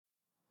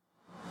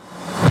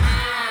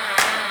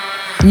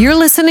You're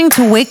listening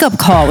to Wake Up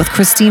Call with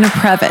Christina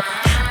Previtt.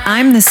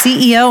 I'm the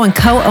CEO and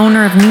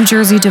co-owner of New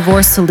Jersey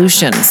Divorce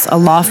Solutions, a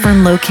law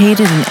firm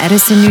located in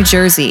Edison, New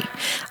Jersey.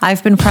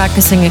 I've been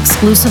practicing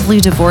exclusively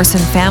divorce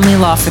and family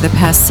law for the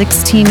past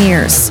 16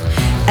 years.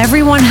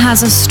 Everyone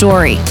has a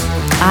story.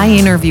 I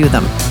interview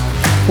them.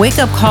 Wake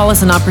Up Call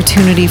is an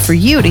opportunity for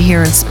you to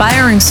hear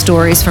inspiring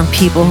stories from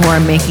people who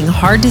are making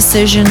hard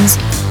decisions,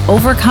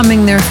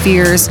 overcoming their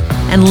fears,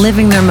 and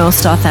living their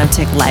most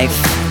authentic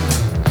life.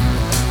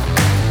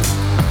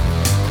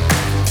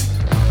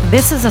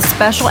 This is a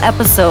special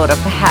episode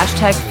of the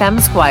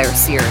 #FemSquire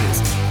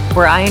series,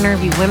 where I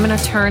interview women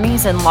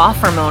attorneys and law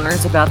firm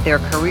owners about their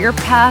career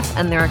path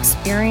and their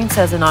experience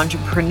as an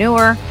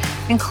entrepreneur,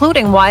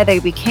 including why they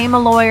became a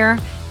lawyer,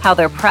 how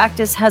their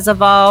practice has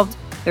evolved,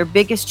 their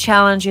biggest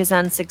challenges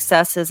and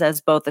successes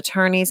as both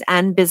attorneys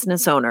and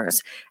business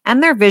owners,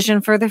 and their vision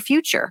for the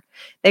future.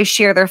 They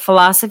share their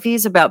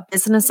philosophies about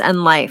business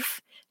and life.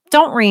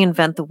 Don't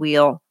reinvent the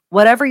wheel.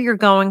 Whatever you're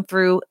going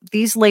through,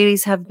 these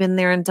ladies have been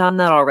there and done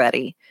that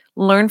already.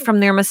 Learn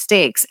from their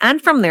mistakes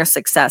and from their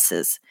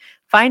successes.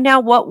 Find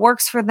out what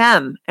works for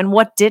them and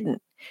what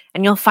didn't.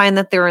 And you'll find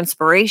that their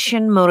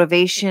inspiration,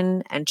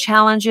 motivation, and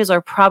challenges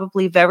are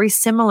probably very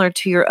similar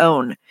to your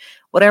own.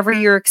 Whatever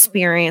you're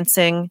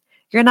experiencing,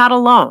 you're not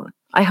alone.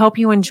 I hope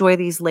you enjoy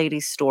these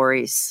ladies'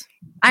 stories.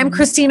 I'm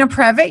Christina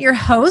Previtt, your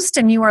host,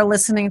 and you are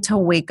listening to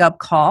Wake Up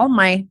Call.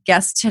 My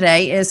guest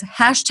today is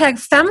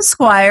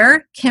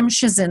 #FemSquire, Kim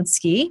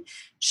Shazinski.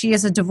 She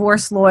is a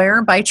divorce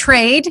lawyer by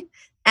trade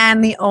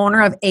and the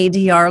owner of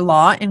ADR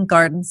Law in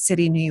Garden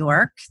City, New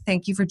York.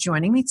 Thank you for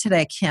joining me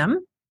today, Kim.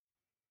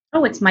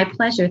 Oh, it's my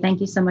pleasure. Thank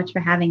you so much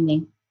for having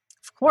me.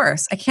 Of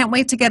course. I can't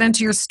wait to get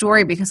into your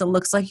story because it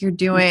looks like you're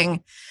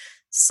doing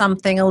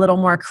something a little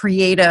more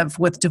creative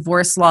with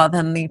divorce law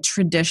than the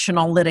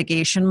traditional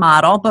litigation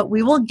model, but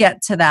we will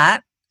get to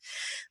that.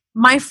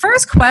 My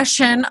first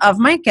question of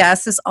my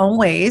guests is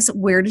always,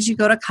 where did you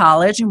go to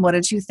college and what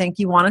did you think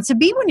you wanted to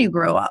be when you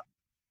grew up?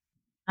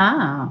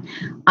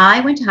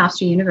 I went to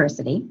Hofstra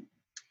University,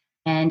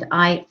 and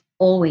I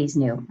always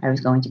knew I was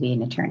going to be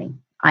an attorney.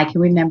 I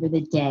can remember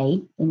the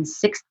day in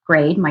 6th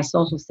grade, my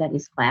social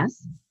studies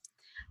class.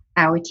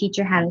 Our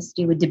teacher had us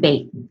do a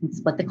debate and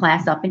split the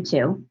class up in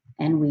two,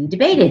 and we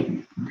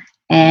debated.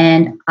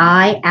 And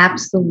I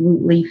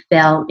absolutely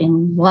fell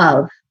in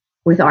love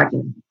with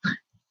arguing.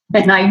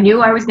 And I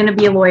knew I was going to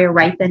be a lawyer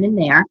right then and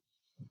there.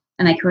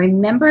 And I can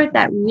remember at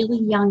that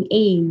really young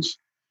age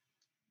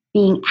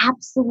being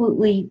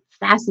absolutely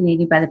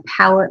fascinated by the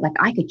power, like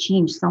I could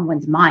change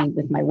someone's mind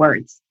with my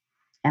words,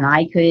 and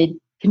I could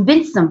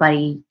convince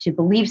somebody to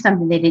believe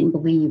something they didn't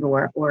believe,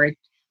 or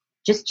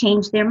just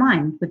change their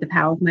mind with the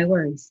power of my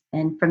words.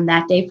 And from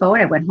that day forward,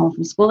 I went home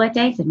from school that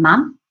day and said,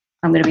 "Mom,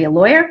 I'm going to be a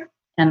lawyer,"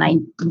 and I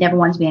never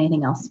wanted to be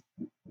anything else.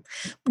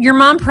 Your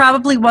mom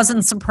probably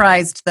wasn't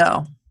surprised,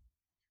 though.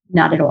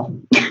 Not at all.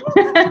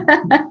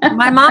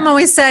 My mom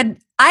always said,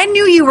 "I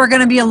knew you were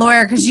going to be a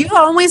lawyer because you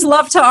always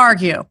love to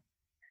argue."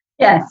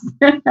 Yes.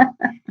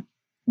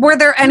 Were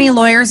there any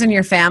lawyers in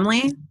your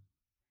family?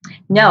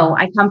 No,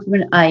 I come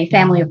from a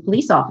family of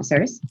police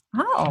officers.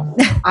 Oh.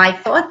 I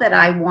thought that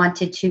I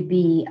wanted to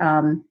be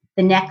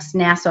the next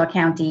Nassau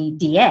County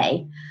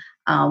DA,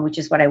 which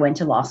is what I went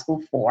to law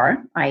school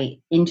for. I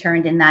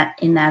interned in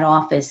that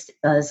office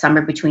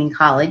summer between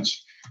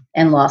college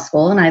and law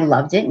school, and I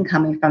loved it. And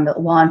coming from the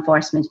law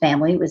enforcement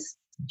family, it was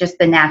just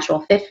the natural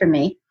fit for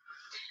me.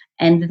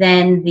 And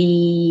then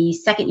the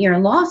second year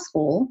in law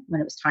school, when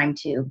it was time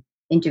to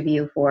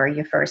interview for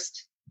your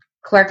first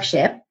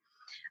clerkship,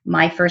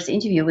 my first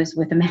interview was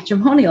with a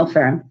matrimonial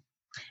firm.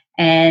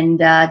 And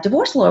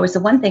divorce law was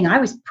the one thing I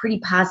was pretty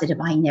positive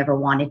I never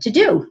wanted to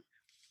do.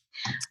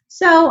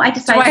 So I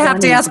decided. Do I have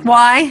to ask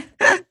why?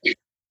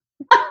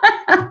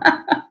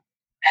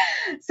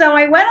 So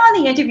I went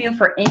on the interview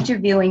for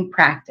interviewing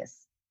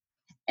practice.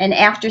 And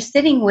after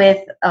sitting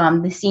with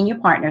the senior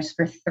partners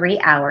for 3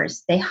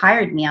 hours, they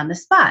hired me on the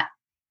spot.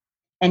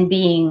 And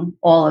being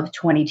all of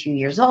 22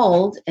 years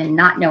old and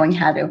not knowing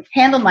how to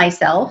handle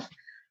myself,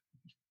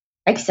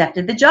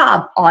 accepted the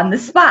job on the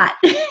spot.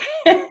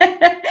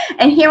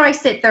 And here I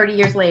sit 30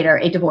 years later,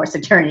 a divorce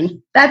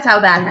attorney. That's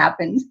how that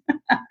happened.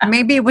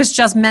 Maybe it was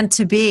just meant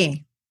to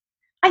be.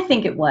 I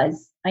think it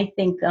was. I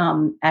think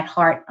at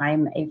heart,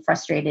 I'm a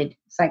frustrated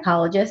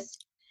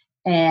psychologist,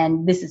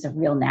 and this is a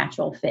real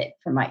natural fit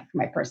for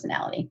my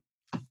personality.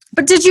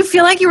 But did you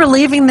feel like you were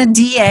leaving the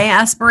DA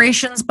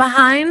aspirations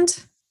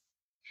behind?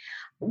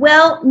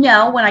 Well,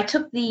 no. When I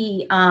took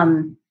the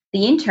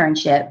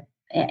internship,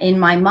 in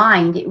my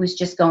mind, it was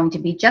just going to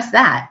be just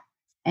that.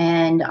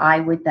 And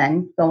I would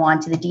then go on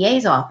to the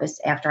DA's office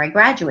after I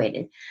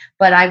graduated.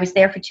 But I was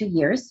there for 2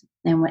 years.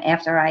 And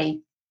after I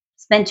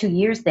spent 2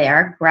 years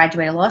there,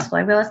 graduated law school,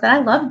 I realized that I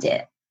loved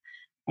it.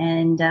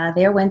 And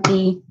there went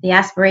the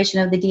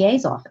aspiration of the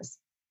DA's office.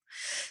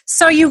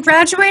 So you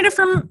graduated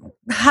from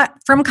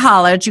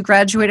college, you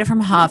graduated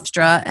from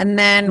Hofstra, and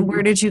then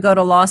where did you go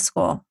to law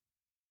school?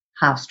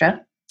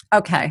 Hofstra.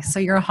 Okay, so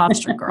you're a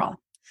Hofstra girl.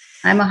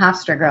 I'm a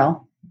Hofstra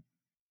girl.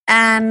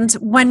 And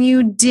when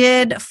you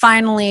did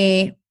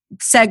finally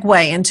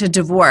segue into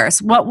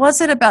divorce, what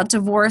was it about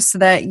divorce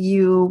that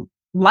you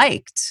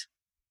liked?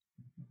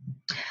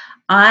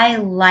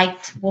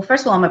 Well,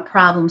 first of all, I'm a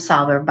problem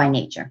solver by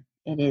nature.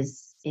 It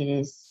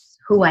is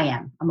who I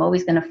am. I'm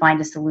always going to find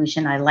a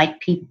solution. I like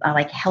people. I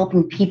like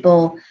helping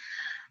people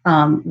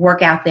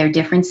work out their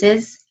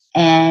differences,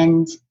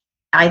 and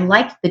I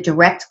like the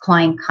direct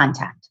client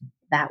contact.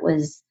 That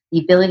was the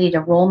ability to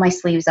roll my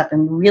sleeves up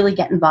and really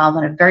get involved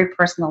on a very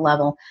personal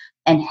level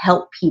and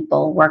help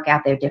people work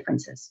out their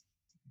differences.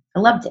 I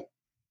loved it.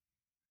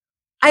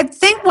 I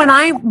think when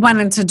I went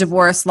into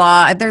divorce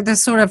law,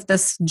 there's sort of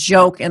this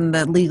joke in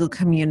the legal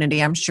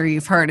community, I'm sure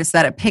you've heard, is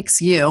that it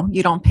picks you.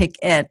 You don't pick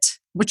it,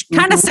 which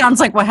kind of sounds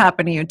like what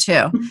happened to you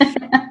too.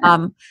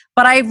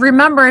 But I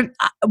remember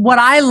what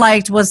I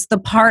liked was the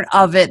part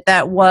of it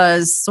that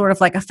was sort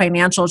of like a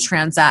financial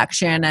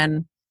transaction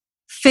and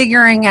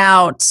figuring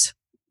out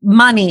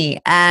money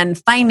and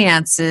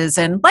finances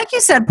and, like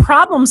you said,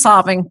 problem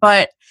solving.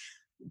 But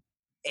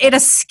it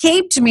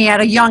escaped me at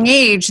a young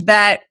age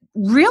that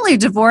really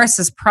divorce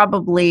is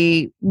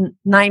probably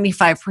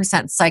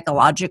 95%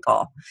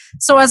 psychological.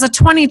 So as a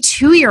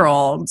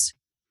 22-year-old,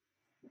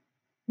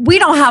 we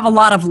don't have a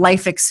lot of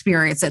life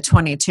experience at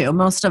 22,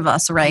 most of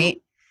us, right?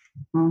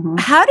 Mm-hmm.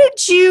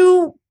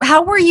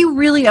 How were you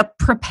really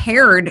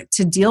prepared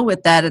to deal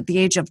with that at the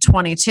age of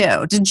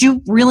 22? Did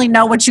you really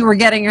know what you were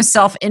getting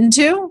yourself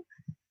into?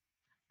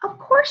 Of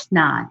course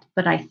not,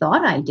 but I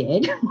thought I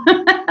did.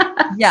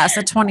 Yes,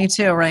 at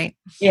 22, right?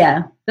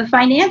 Yeah. The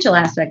financial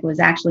aspect was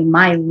actually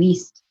my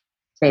least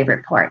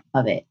favorite part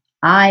of it.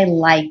 I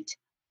liked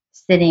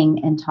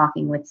sitting and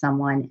talking with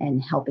someone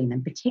and helping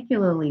them,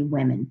 particularly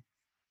women.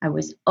 I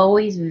was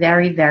always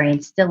very, very,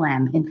 and still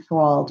am,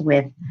 enthralled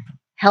with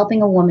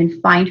helping a woman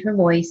find her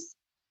voice,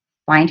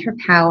 find her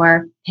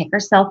power, pick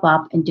herself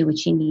up, and do what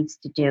she needs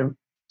to do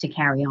to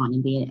carry on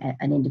and be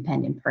an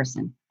independent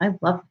person. I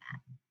love that.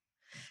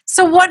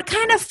 So what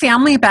kind of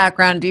family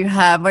background do you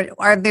have?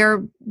 Are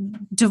there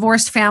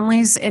divorced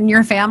families in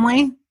your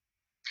family?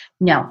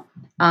 No,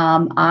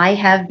 I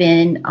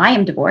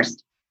am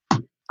divorced.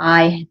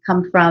 I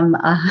come from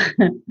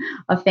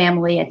a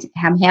family,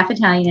 I'm half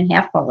Italian and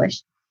half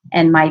Polish.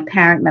 And my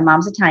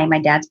mom's Italian, my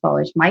dad's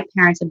Polish. My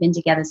parents have been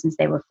together since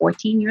they were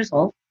 14 years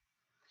old.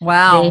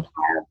 Wow.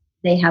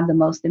 They have the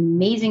most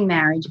amazing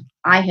marriage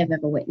I have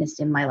ever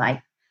witnessed in my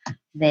life.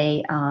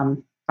 They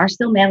are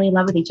still madly in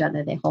love with each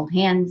other. They hold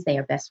hands. They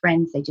are best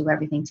friends. They do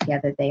everything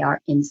together. They are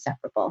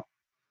inseparable.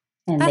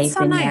 And That's they've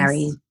so been nice.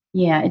 married.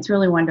 Yeah, it's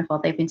really wonderful.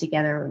 They've been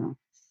together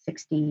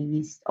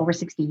over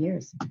 60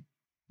 years.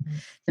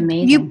 It's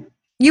amazing.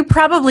 You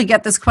probably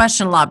get this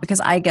question a lot because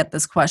I get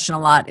this question a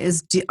lot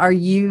are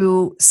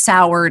you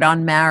soured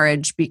on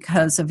marriage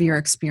because of your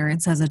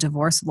experience as a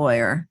divorce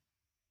lawyer?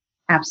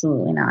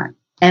 Absolutely not.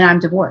 And I'm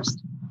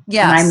divorced.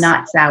 Yes. And I'm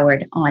not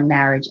soured on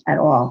marriage at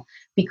all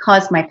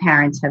because my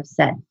parents have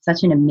set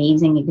such an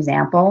amazing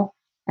example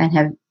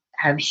and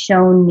have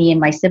shown me and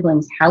my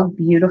siblings how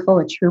beautiful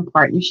a true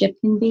partnership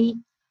can be.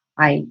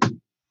 I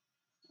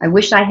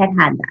wish I had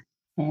that,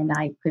 and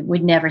I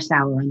would never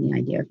sour on the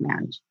idea of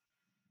marriage.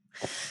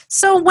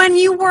 So when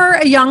you were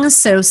a young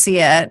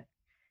associate,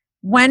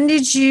 when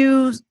did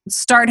you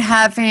start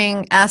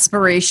having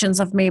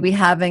aspirations of maybe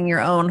having your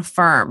own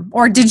firm?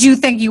 Or did you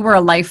think you were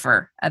a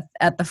lifer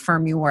at the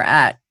firm you were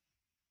at?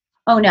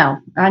 Oh, no.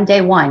 On day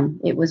one,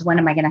 it was, when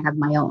am I going to have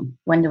my own?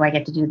 When do I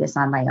get to do this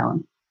on my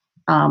own?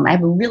 I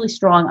have a really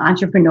strong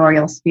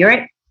entrepreneurial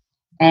spirit,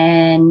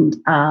 and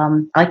I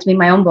like to be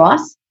my own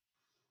boss.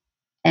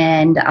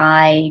 And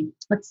I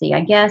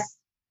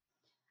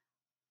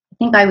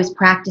think I was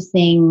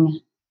practicing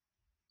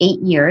 8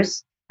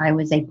 years. I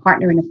was a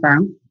partner in a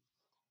firm.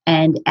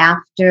 And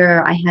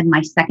after I had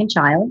my second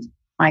child,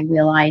 I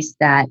realized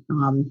that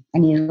I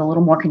needed a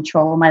little more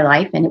control of my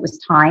life, and it was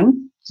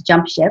time to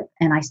jump ship.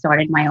 And I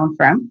started my own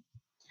firm.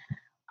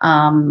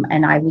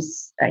 And I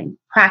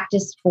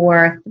practiced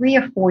for 3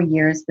 or 4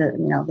 years.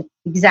 The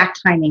exact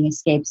timing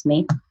escapes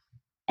me.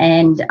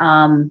 And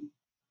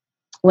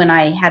when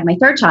I had my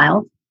third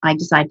child, I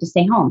decided to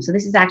stay home. So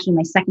this is actually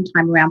my second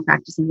time around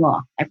practicing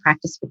law. I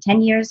practiced for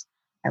 10 years.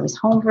 I was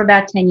home for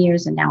about 10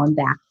 years, and now I'm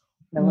back.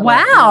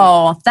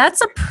 Wow,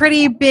 that's a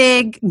pretty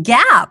big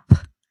gap.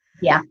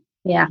 Yeah,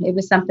 it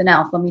was something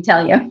else, let me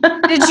tell you.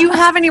 Did you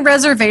have any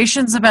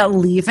reservations about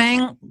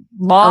leaving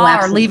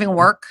law or leaving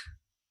work?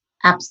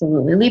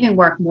 Absolutely. Leaving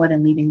work more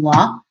than leaving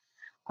law.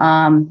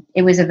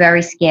 It was a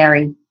very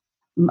scary.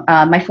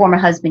 My former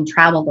husband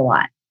traveled a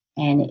lot,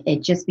 and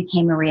it just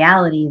became a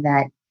reality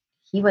that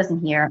he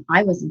wasn't here,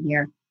 I wasn't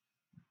here.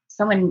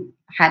 Someone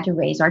had to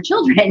raise our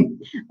children,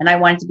 and I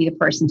wanted to be the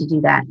person to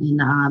do that.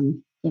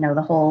 And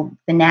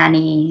the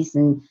nannies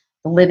and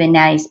the live-in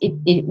nannies,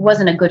 it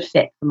wasn't a good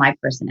fit for my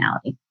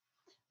personality.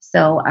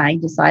 So I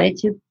decided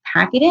to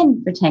pack it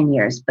in for 10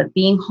 years. But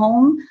being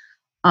home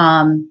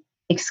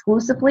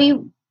exclusively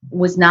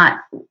was not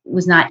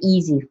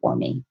easy for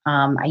me.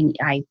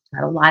 I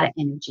had a lot of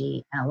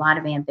energy and a lot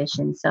of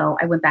ambition. So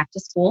I went back to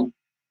school.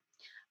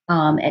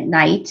 at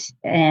night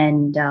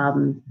and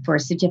for a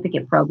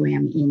certificate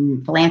program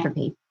in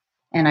philanthropy.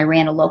 And I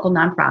ran a local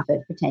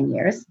nonprofit for 10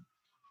 years.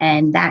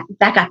 And that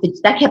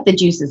kept the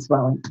juices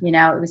flowing. You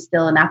know, it was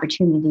still an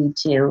opportunity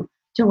to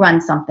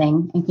run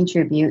something and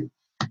contribute.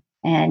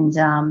 And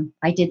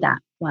I did that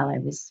while I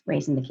was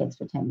raising the kids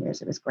for 10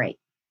 years. It was great.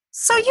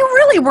 So you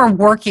really were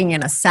working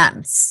in a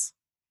sense.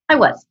 I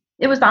was.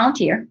 It was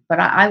volunteer, but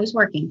I was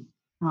working,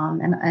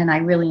 and I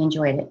really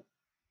enjoyed it.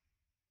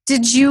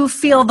 Did you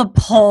feel the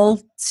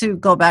pull to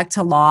go back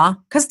to law?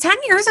 Because 10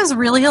 years is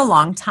really a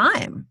long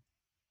time.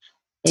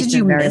 Did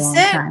you miss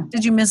it? Time.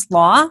 Did you miss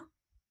law?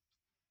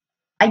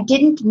 I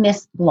didn't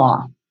miss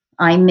law.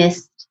 I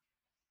missed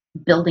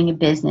building a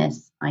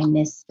business. I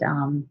missed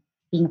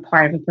being a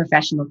part of a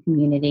professional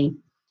community.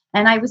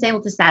 And I was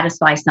able to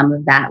satisfy some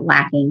of that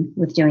lacking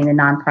with doing the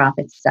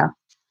nonprofit stuff.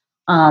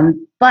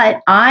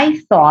 But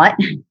I thought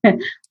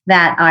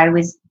that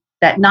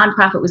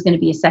nonprofit was going to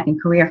be a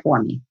second career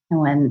for me. And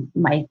when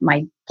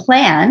my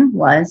plan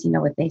was, you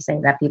know what they say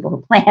about people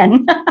who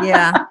plan.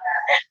 Yeah.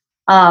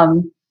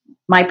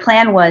 My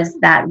plan was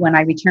that when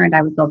I returned,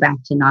 I would go back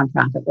to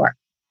nonprofit work.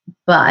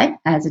 But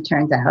as it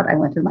turns out, I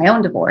went through my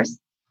own divorce,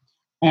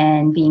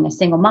 and being a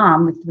single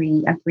mom with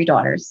three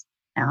daughters,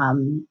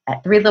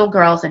 at 3 little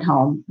girls at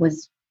home,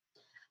 was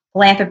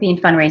philanthropy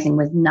and fundraising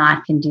was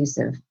not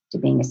conducive to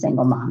being a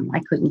single mom.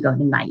 I couldn't go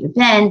to night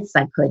events.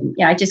 I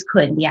just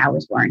couldn't. The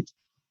hours weren't,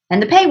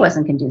 and the pay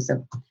wasn't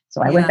conducive.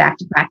 So I went back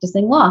to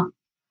practicing law,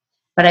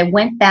 but I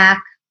went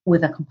back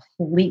with a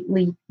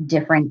completely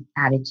different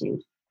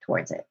attitude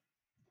towards it.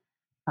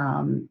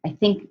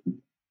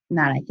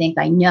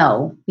 I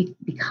know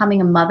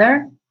becoming a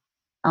mother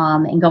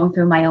and going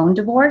through my own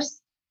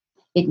divorce,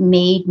 it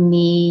made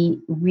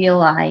me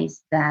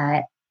realize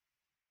that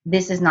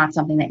this is not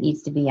something that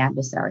needs to be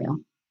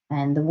adversarial.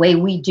 And the way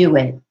we do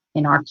it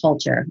in our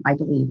culture, I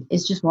believe,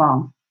 is just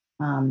wrong.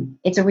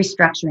 It's a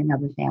restructuring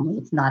of the family.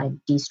 It's not a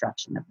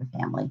destruction of the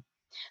family.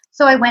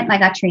 So I went and I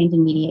got trained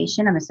in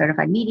mediation. I'm a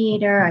certified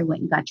mediator. I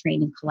went and got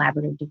trained in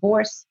collaborative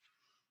divorce,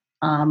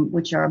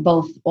 which are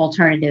both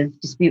alternative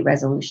dispute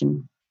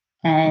resolution.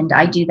 And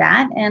I do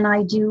that, and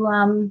I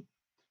do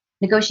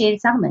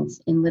negotiated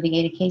settlements in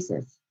litigated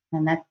cases.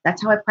 And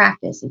that's how I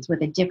practice. It's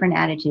with a different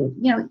attitude.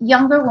 You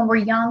know, when we're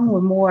young,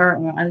 we're more,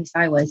 or at least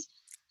I was,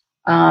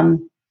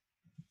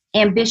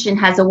 ambition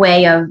has a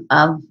way of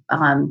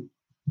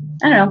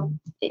I don't know,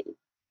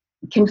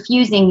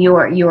 confusing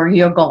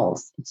your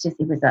goals.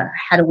 It was a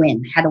how to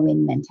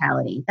win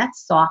mentality. That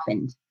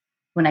softened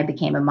when I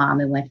became a mom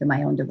and went through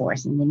my own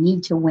divorce, and the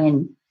need to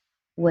win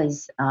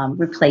was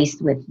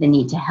replaced with the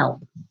need to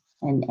help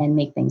and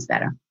make things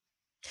better.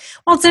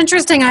 Well, it's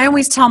interesting. I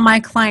always tell my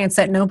clients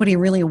that nobody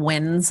really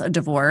wins a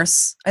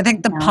divorce. I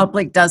think the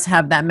public does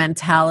have that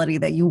mentality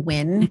that you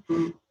win.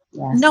 Mm-hmm.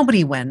 Yes.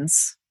 Nobody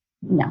wins.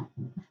 No.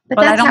 But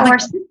that's how our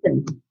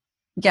system.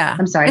 Yeah.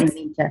 I'm sorry, I didn't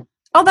mean to.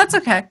 Oh, that's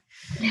okay.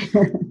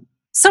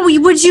 So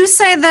would you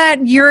say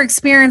that your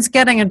experience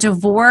getting a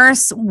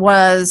divorce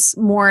was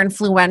more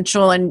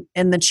influential in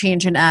the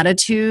change in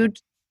attitude?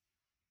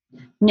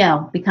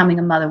 No, becoming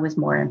a mother was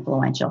more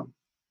influential.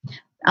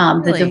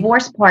 Really? The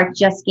divorce part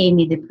just gave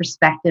me the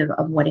perspective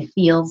of what it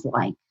feels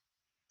like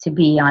to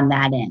be on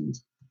that end.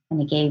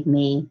 And it gave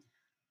me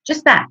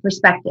just that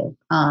perspective.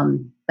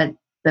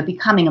 But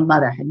becoming a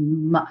mother had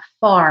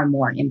far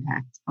more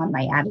impact on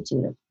my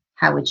attitude of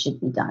how it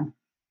should be done.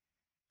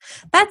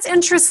 That's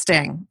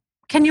interesting.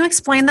 Can you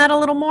explain that a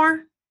little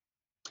more?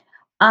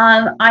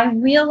 I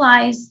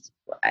realized,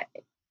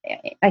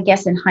 I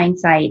guess in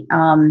hindsight,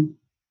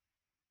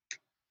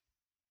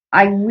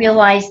 I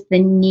realized the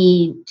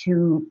need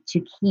to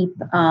keep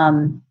the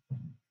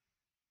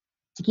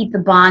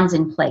bonds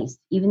in place,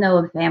 even though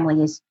a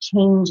family is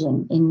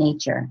changing in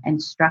nature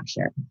and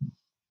structure.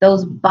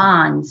 Those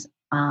bonds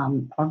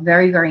are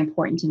very, very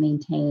important to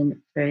maintain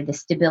for the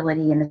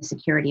stability and the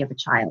security of a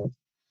child,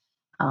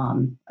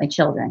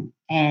 children.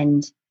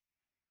 And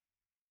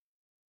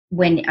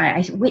when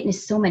I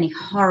witnessed so many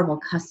horrible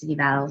custody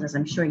battles, as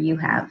I'm sure you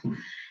have,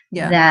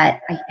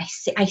 that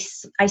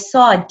I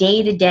saw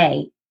day to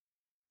day,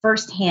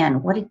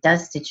 firsthand, what it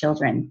does to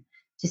children,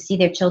 to see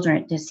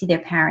their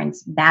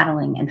parents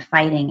battling and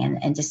fighting,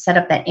 and to set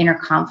up that inner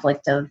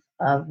conflict of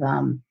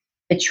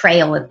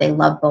betrayal if they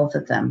love both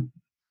of them.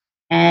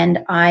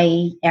 And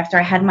after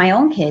I had my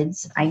own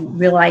kids, I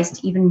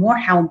realized even more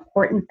how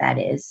important that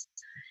is,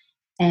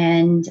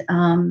 and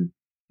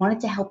wanted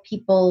to help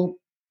people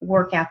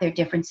work out their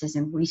differences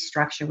and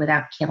restructure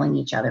without killing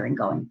each other and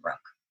going broke.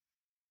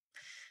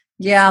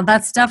 Yeah,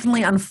 that's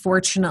definitely,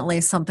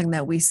 unfortunately, something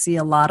that we see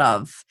a lot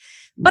of.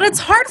 But it's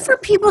hard for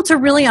people to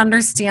really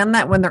understand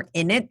that when they're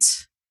in it.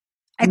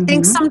 I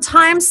think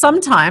sometimes,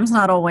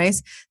 not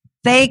always,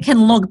 they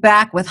can look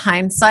back with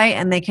hindsight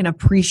and they can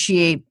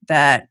appreciate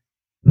that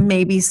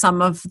maybe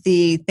some of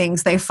the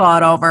things they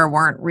fought over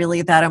weren't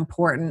really that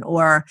important,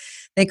 or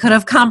they could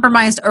have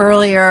compromised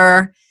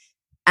earlier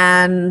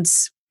and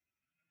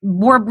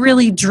were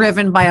really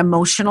driven by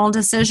emotional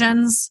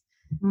decisions.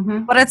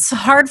 Mm-hmm. But it's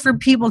hard for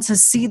people to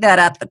see that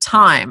at the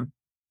time.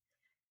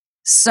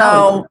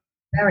 So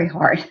very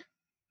hard.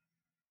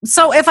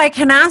 So if I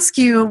can ask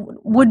you,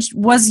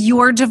 was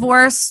your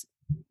divorce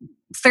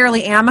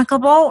fairly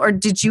amicable, or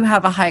did you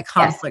have a high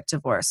conflict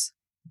divorce?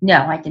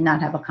 No, I did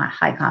not have a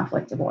high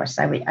conflict divorce.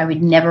 I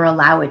would never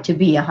allow it to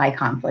be a high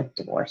conflict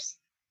divorce.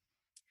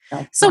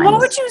 So what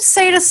would you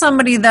say to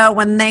somebody though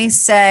when they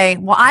say,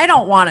 well, I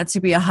don't want it to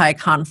be a high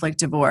conflict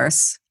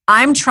divorce.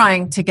 I'm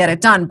trying to get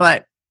it done,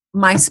 but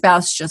my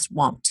spouse just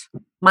won't.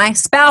 My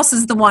spouse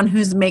is the one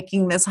who's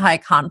making this high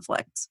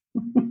conflict.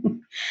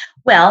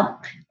 Well,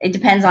 it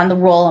depends on the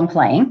role I'm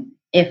playing.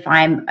 If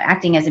I'm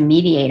acting as a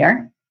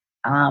mediator,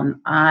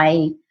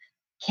 I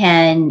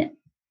can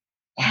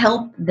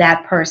help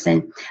that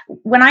person.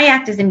 When I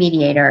act as a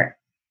mediator,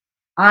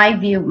 I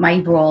view my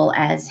role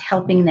as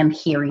helping them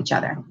hear each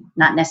other,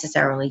 not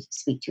necessarily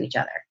speak to each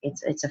other.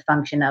 It's a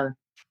function of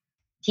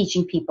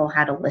teaching people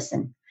how to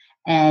listen.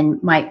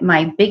 And one of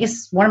my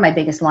biggest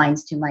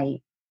lines to my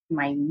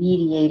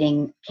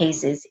mediating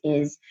cases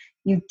is,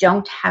 you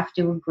don't have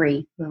to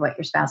agree with what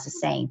your spouse is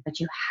saying, but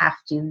you have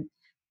to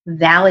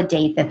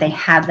validate that they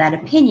have that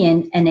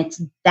opinion, and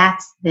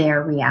that's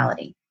their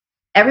reality.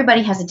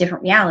 Everybody has a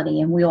different reality,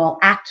 and we all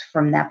act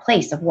from that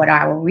place of what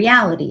our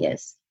reality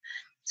is.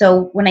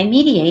 So when I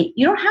mediate,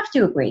 you don't have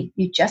to agree.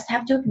 You just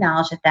have to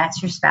acknowledge that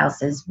that's your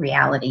spouse's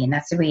reality, and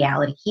that's the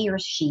reality he or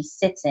she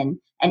sits in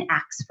and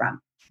acts from.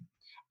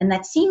 And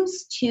that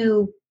seems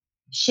to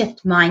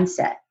shift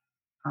mindset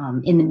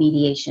in the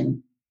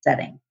mediation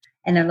setting.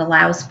 And it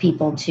allows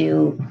people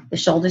the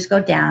shoulders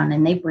go down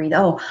and they breathe.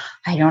 Oh,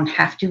 I don't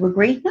have to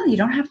agree. No, you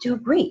don't have to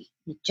agree.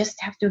 You just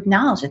have to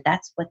acknowledge that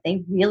that's what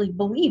they really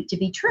believe to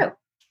be true.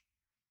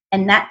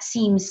 And that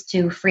seems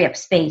to free up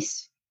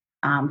space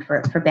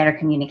for better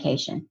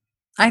communication.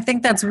 I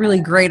think that's really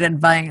great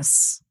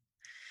advice.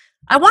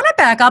 I want to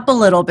back up a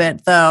little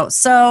bit though.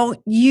 So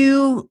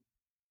you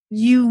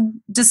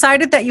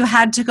decided that you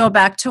had to go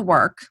back to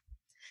work,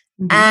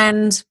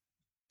 and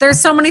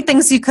there's so many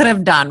things you could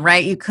have done,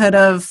 right? You could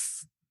have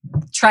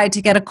tried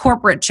to get a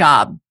corporate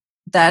job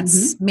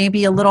that's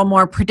maybe a little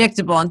more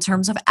predictable in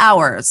terms of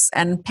hours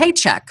and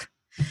paycheck.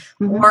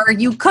 Or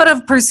you could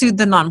have pursued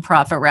the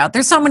nonprofit route.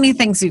 There's so many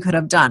things you could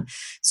have done.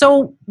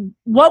 So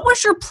what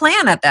was your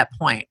plan at that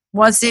point?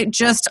 Was it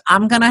just,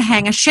 I'm going to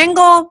hang a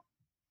shingle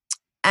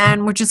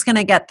and we're just going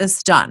to get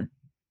this done?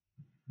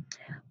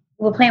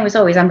 Well, the plan was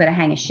always, I'm going to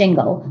hang a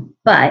shingle,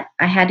 but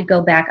I had to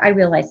go back. I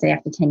realized that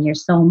after 10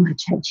 years, so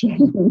much had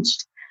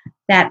changed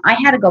that I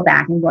had to go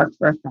back and work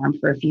for a firm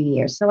for a few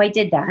years. So I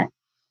did that,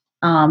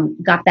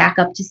 got back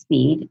up to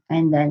speed,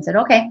 and then said,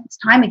 okay, it's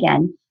time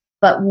again.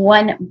 But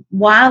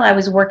while I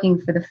was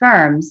working for the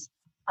firms,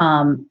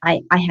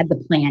 I had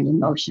the plan in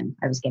motion.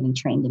 I was getting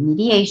trained in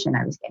mediation.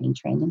 I was getting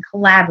trained in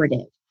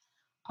collaborative.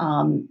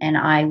 And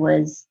I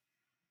was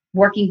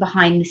working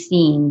behind the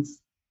scenes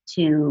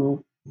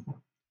to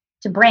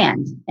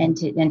brand and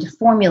to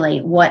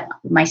formulate what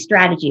my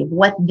strategy of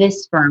what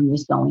this firm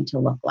was going to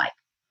look like.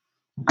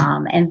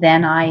 And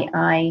then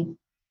I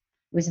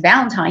was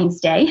Valentine's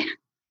Day,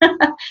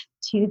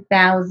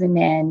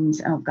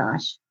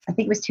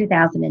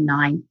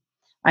 2009.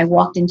 I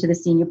walked into the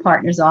senior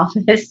partner's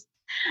office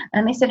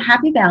and they said,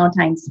 happy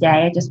Valentine's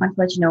Day. I just want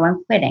to let you know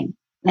I'm quitting.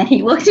 And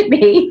he looked at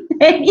me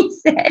and he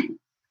said,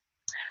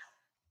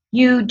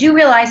 you do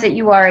realize that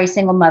you are a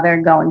single mother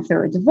going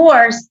through a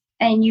divorce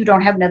and you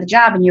don't have another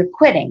job and you're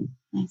quitting.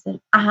 And I said,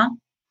 uh-huh.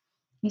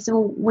 He said,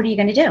 well, what are you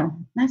going to do?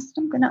 And I said,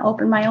 I'm going to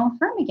open my own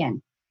firm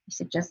again. He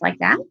said, just like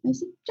that? I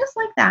said, just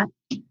like that.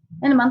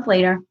 And a month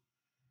later,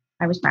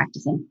 I was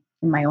practicing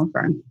in my own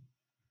firm.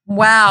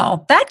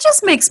 Wow. That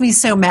just makes me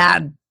so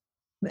mad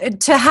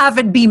to have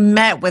it be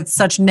met with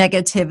such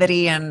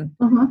negativity and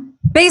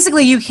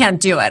basically you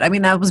can't do it. I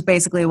mean, that was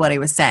basically what he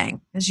was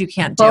saying, is you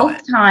can't do it.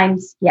 Both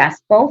times,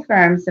 yes, both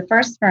firms. The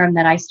first firm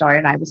that I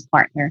started, I was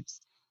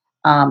partners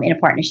in a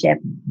partnership,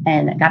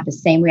 and I got the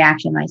same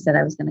reaction. I said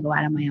I was going to go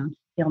out on my own.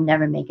 You'll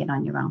never make it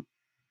on your own.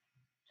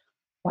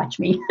 Watch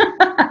me.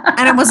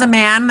 And it was a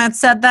man that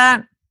said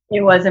that?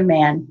 It was a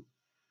man.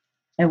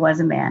 It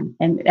was a man.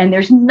 And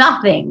there's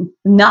nothing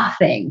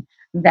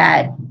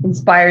that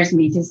inspires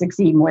me to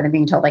succeed more than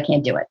being told I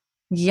can't do it.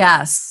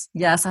 Yes.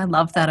 Yes. I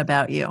love that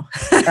about you.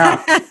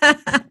 Yeah,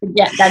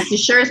 that's the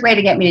surest way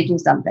to get me to do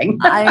something.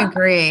 I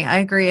agree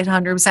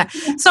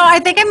 100%. So I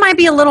think it might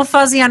be a little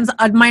fuzzy on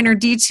a minor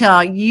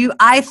detail.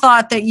 I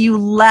thought that you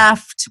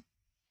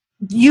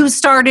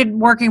started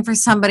working for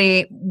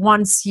somebody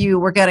once you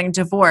were getting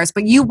divorced,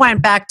 but you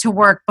went back to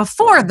work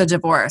before the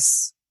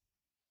divorce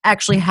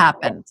actually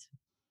happened.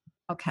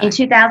 Okay. In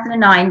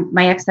 2009,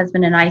 my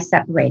ex-husband and I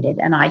separated,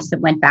 and I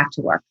went back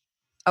to work.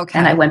 Okay.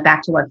 And I went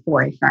back to work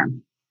for a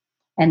firm,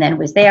 and then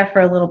was there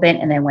for a little bit,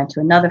 and then went to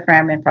another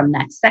firm, and from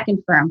that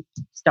second firm,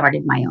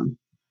 started my own.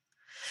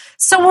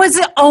 So was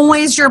it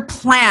always your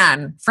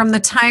plan from the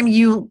time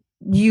you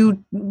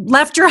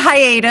left your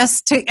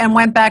hiatus and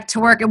went back to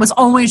work? It was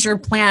always your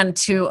plan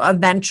to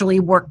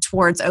eventually work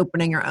towards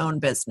opening your own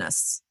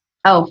business?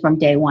 Oh, from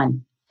day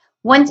one.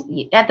 Once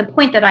at the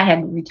point that I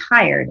had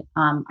retired,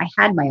 I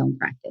had my own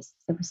practice.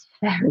 It was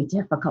very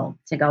difficult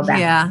to go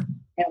back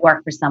and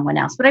work for someone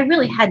else. But I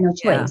really had no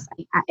Yeah. choice.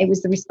 It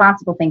was the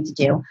responsible thing to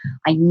do.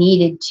 I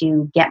needed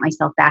to get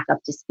myself back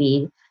up to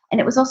speed. And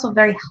it was also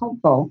very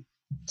helpful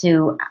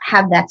to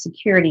have that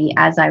security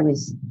as I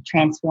was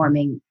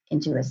transforming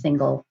into a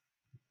single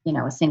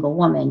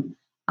woman.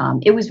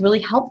 It was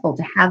really helpful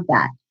to have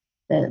that,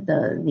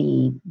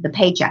 the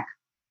paycheck,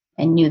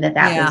 and knew that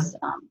Yeah.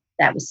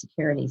 that was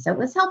security. So it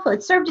was helpful.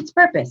 It served its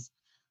purpose.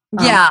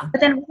 Yeah.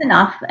 But then it was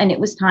enough, and it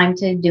was time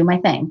to do my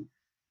thing.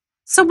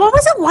 So what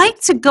was it like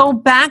to go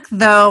back,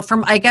 though,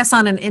 from, I guess,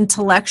 on an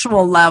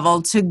intellectual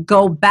level, to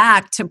go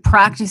back to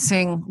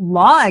practicing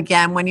law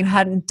again when you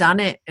hadn't done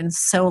it in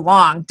so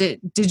long?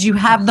 Did you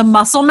have the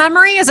muscle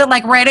memory? Is it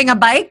like riding a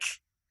bike?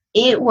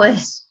 It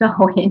was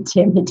so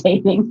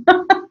intimidating.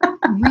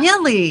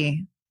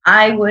 Really?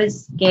 I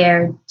was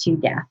scared to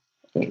death.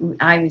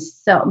 I was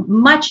so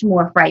much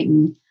more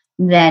frightened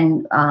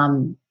than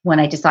when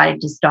I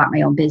decided to start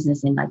my own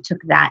business, and I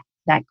took that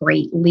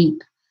great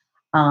leap.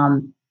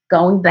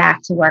 Going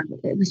back to work,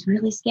 it was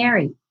really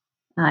scary.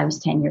 I was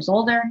 10 years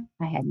older.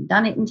 I hadn't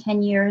done it in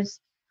 10 years.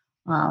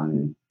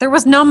 There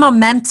was no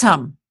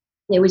momentum.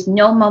 There was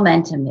no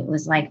momentum. It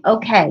was like,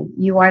 okay,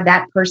 you are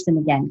that person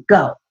again.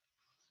 Go.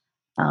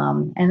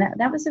 And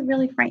that was a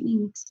really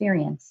frightening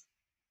experience.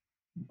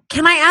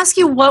 Can I ask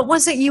you, what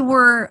was it you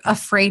were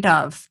afraid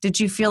of? Did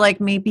you feel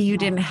like maybe you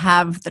didn't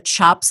have the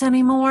chops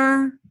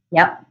anymore?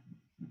 Yep.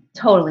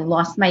 Totally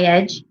lost my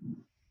edge.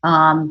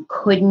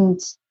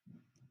 Couldn't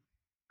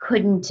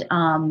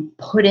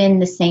put in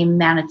the same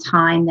amount of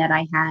time that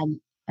I had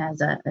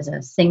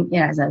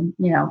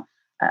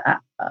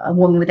a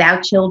woman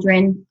without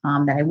children,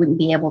 that I wouldn't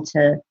be able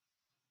to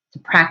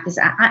practice.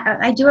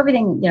 I do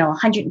everything,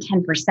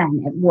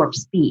 110% at warp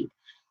speed.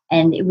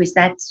 And it was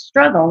that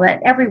struggle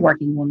that every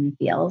working woman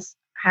feels.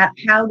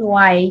 How do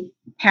I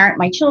parent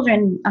my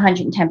children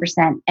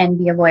 110% and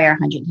be a lawyer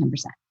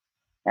 110%?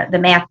 The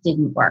math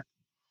didn't work.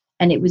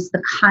 And it was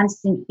the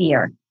constant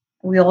fear.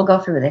 We all go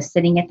through this,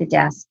 sitting at the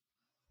desk.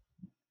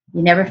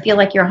 You never feel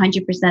like you're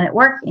 100% at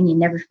work, and you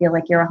never feel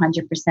like you're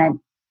 100%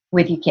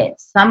 with your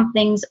kids.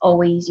 You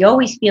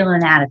always feel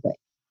inadequate.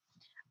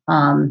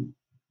 At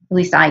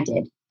least I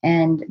did.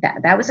 And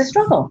that was a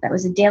struggle. That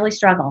was a daily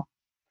struggle.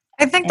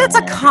 I think that's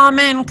a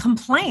common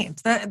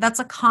complaint. That's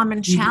a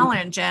common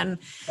challenge. And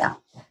yeah.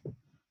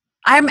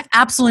 I'm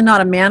absolutely not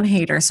a man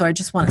hater, so I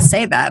just want to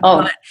say that.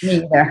 Oh,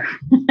 me either.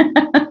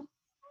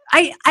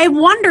 I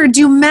wonder,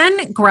 do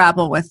men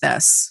grapple with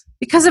this?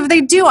 Because if they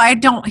do, I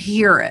don't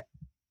hear it.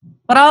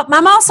 But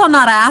I'm also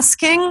not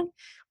asking.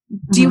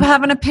 Do you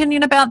have an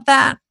opinion about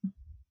that?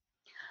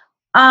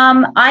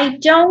 I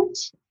don't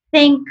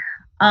think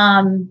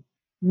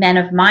men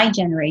of my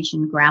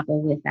generation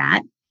grapple with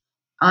that.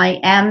 I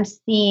am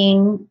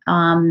seeing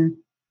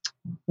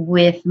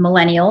with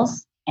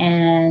millennials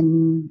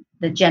and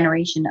the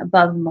generation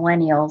above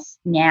millennials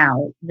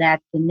now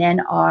that the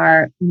men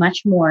are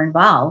much more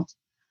involved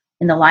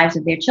in the lives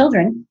of their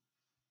children,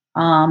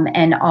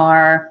 and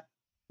are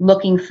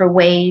looking for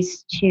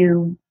ways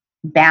to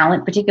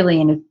balance, particularly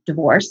in a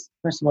divorce.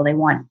 First of all, they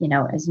want,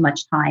 as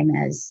much time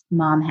as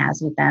mom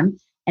has with them,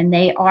 and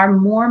they are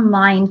more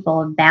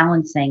mindful of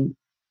balancing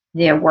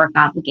their work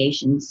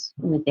obligations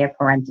with their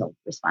parental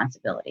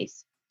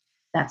responsibilities.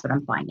 That's what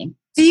I'm finding.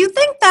 Do you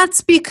think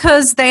that's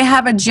because they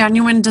have a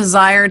genuine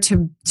desire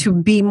to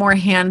be more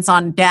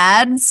hands-on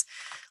dads,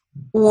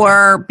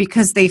 or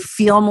because they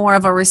feel more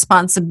of a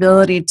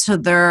responsibility to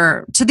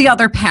the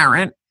other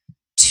parent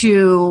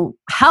to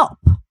help?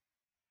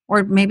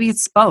 Or maybe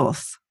it's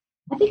both.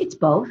 I think it's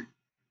both.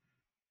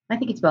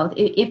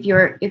 If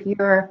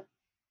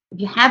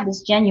you have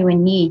this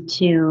genuine need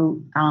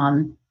to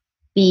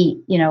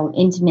be,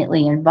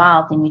 intimately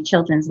involved in your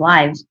children's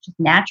lives, just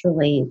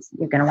naturally,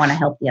 you're going to want to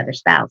help the other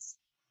spouse.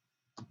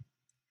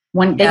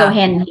 They go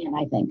hand in hand,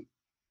 I think.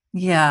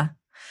 Yeah.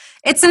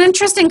 It's an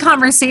interesting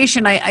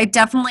conversation. I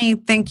definitely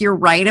think you're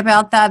right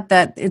about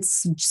that it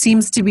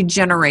seems to be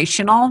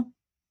generational.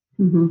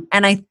 Mm-hmm.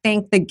 And I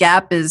think the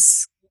gap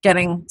is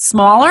getting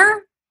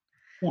smaller.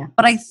 Yeah.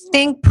 But I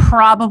think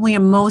probably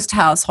in most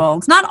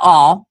households, not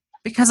all,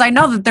 because I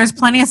know that there's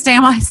plenty of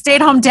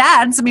stay-at-home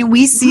dads. I mean,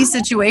 we see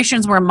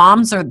situations where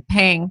moms are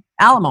paying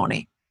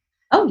alimony.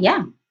 Oh,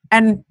 yeah.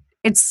 And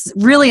it's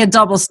really a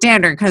double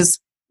standard, because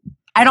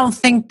I don't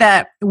think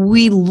that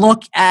we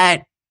look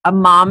at a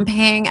mom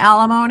paying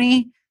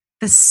alimony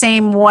the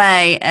same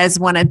way as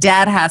when a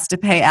dad has to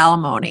pay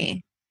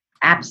alimony.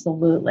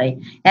 Absolutely.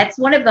 That's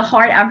one of the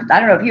I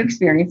don't know if you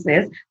experience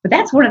this, but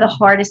that's one of the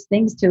hardest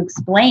things to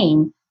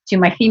explain to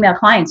my female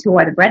clients who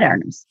are the bread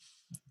earners.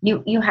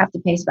 You have to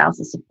pay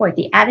spousal support.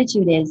 The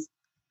attitude is,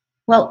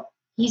 well,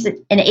 he's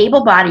an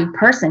able-bodied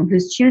person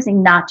who's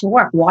choosing not to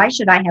work. Why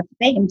should I have to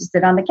pay him to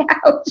sit on the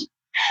couch?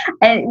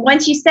 And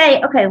once you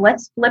say, okay,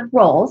 let's flip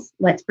roles,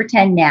 let's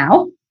pretend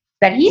now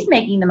that he's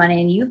making the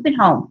money and you've been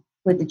home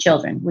with the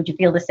children, would you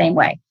feel the same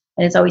way?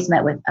 And it's always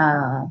met with,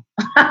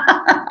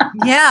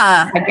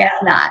 Yeah. I guess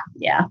not.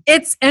 Yeah.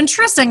 It's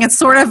interesting. It's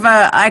sort of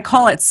I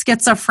call it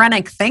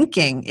schizophrenic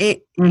thinking.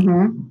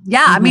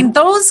 I mean,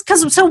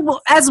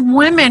 so as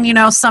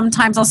women,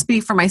 sometimes I'll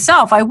speak for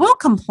myself. I will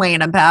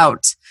complain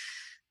about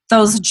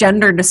those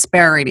gender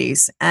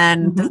disparities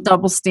and the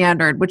double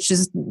standard, which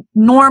is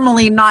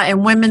normally not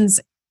in women's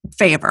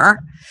favor.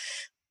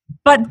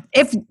 But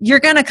if you're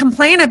going to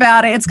complain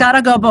about it, it's got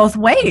to go both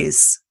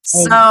ways.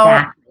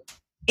 So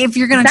if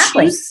you're going to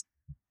choose,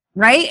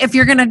 right? If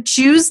you're going to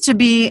choose to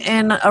be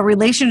in a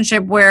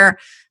relationship where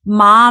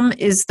mom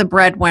is the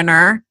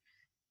breadwinner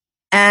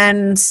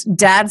and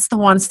dad's the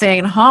one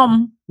staying at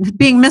home,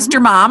 being Mr.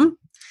 Mom,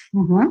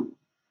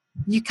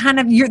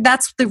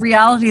 that's the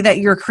reality that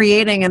you're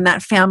creating in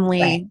that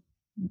family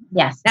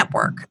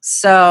network.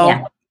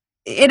 So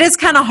it is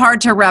kind of hard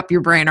to wrap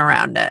your brain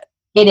around it.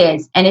 It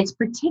is. And it's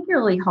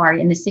particularly hard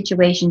in the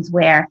situations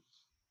where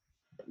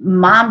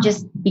mom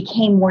just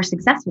became more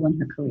successful in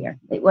her career.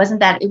 It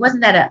wasn't that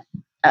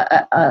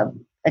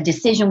a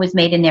decision was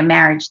made in their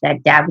marriage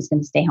that dad was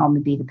going to stay home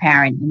and be the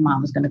parent and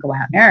mom was going to go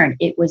out and earn.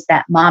 It was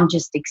that mom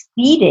just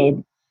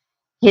exceeded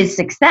his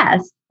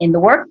success in the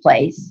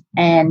workplace,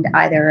 and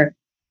either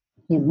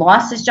he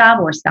lost his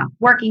job or stopped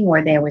working,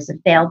 or there was a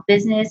failed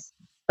business,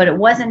 but it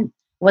wasn't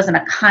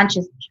a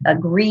conscious,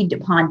 agreed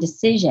upon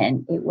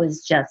decision. It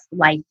was just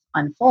life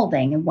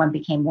unfolding, and one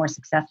became more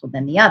successful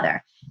than the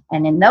other.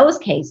 And in those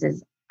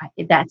cases,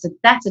 that's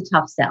a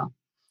tough sell.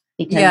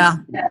 Because,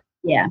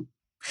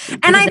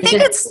 And I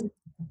think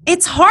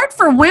it's hard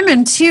for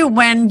women too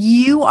when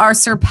you are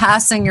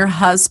surpassing your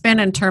husband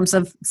in terms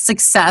of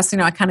success.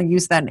 I kind of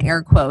use that in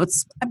air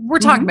quotes. We're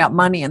talking about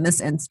money in this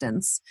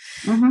instance.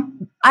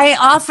 I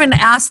often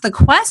ask the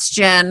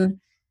question,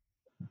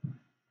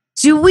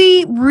 do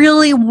we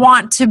really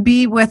want to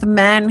be with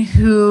men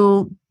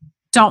who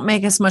don't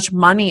make as much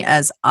money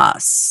as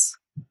us?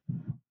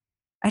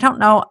 I don't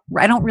know.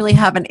 I don't really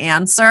have an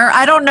answer.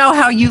 I don't know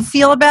how you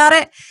feel about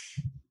it.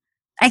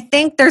 I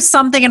think there's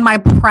something in my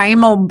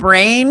primal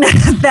brain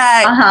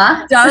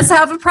that does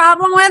have a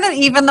problem with it,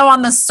 even though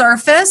on the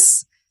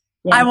surface,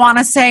 I want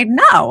to say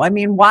no. I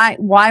mean, why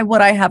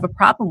would I have a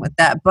problem with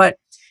that? But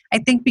I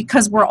think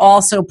because we're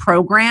all so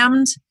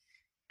programmed.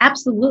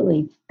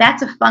 Absolutely.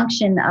 That's a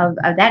function of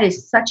that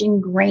is such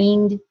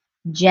ingrained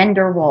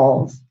gender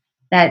roles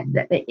that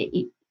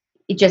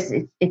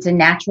it's a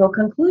natural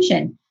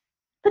conclusion.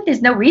 But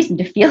there's no reason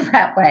to feel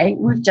that way.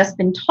 We've just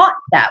been taught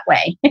that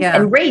way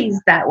and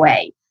raised that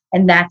way.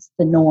 And that's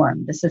the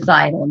norm, the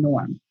societal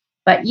norm.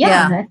 But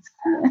that's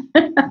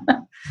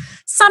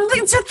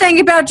something to think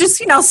about. Just,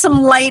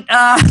 some light,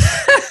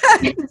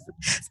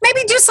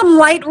 maybe do some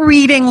light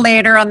reading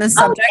later on this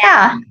subject.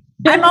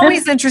 I'm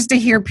always interested to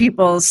hear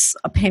people's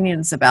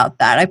opinions about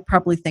that. I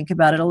probably think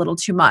about it a little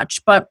too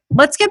much. But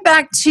let's get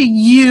back to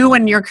you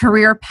and your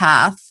career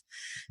path.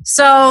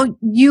 So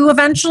you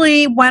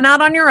eventually went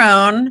out on your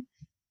own,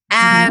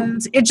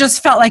 and it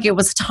just felt like it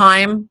was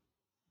time.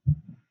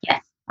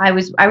 Yes, I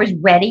was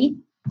ready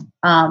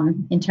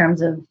in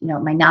terms of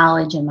my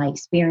knowledge and my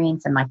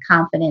experience and my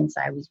confidence.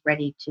 I was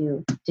ready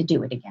to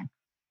do it again.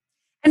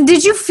 And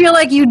did you feel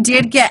like you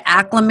did get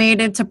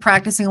acclimated to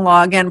practicing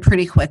law again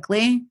pretty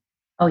quickly?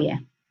 Oh, yeah.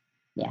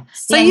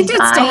 So you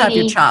did still have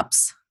your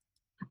chops.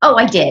 Oh,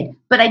 I did.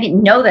 But I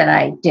didn't know that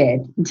I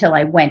did until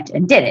I went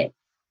and did it.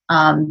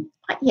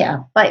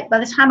 But by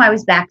the time I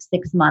was back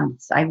 6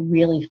 months, I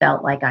really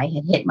felt like I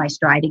had hit my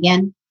stride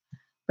again.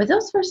 But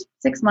those first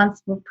 6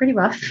 months were pretty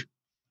rough.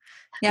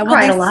 Yeah, well,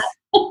 cried a lot.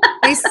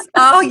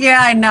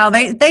 I know.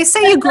 They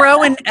say you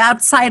grow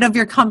outside of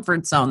your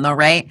comfort zone, though,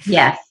 right?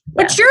 Yes.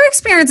 But your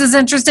experience is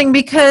interesting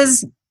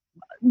because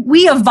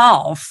we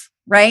evolve,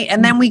 right?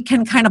 And then we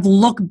can kind of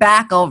look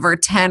back over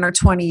 10 or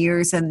 20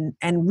 years and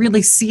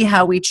really see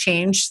how we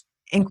change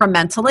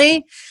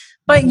incrementally.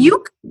 But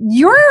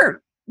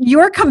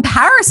your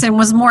comparison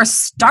was more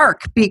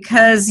stark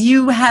because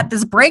you had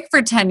this break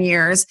for 10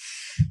 years.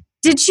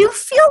 Did you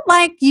feel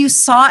like you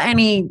saw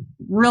any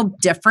real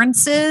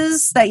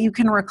differences that you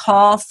can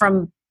recall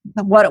from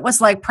what it was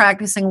like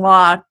practicing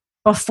law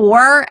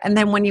before and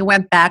then when you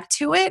went back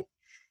to it?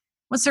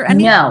 Was there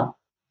any? No.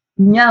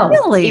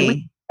 Really? It was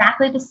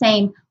exactly the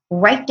same,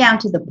 right down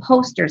to the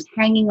posters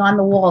hanging on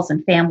the walls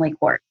in family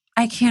court.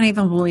 I can't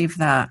even believe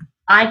that.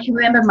 I can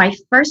remember my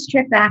first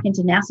trip back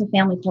into Nassau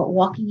Family Court,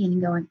 walking in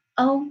and going,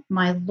 oh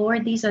my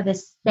Lord, these are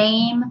the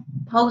same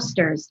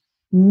posters.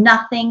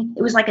 Nothing.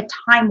 It was like a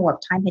time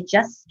warp. Time had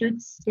just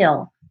stood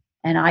still.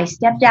 And I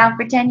stepped out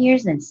for 10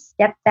 years and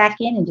stepped back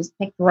in and just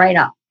picked right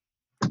up.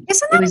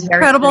 Isn't that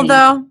incredible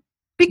though?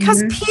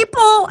 Because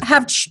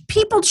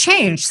people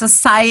change,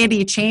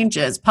 society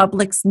changes,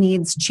 public's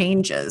needs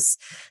changes.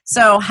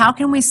 So how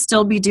can we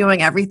still be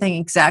doing everything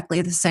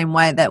exactly the same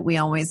way that we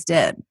always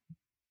did?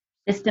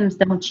 Systems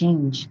don't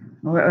change,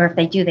 or if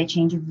they do, they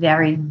change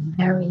very,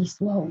 very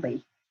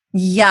slowly.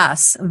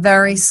 Yes,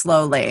 very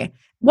slowly.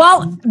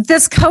 Well,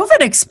 this COVID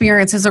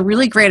experience is a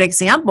really great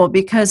example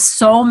because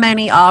so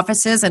many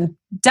offices and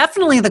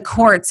definitely the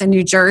courts in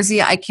New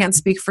Jersey, I can't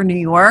speak for New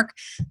York,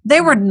 they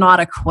were not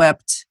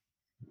equipped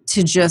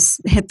to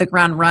just hit the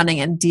ground running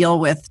and deal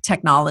with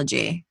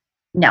technology.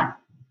 No,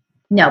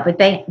 but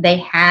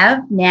they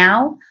have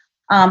now.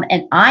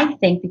 And I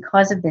think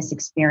because of this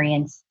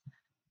experience,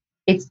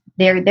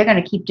 they're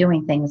going to keep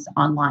doing things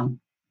online.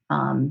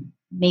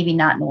 Maybe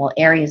not in all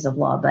areas of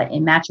law, but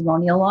in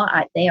matrimonial law,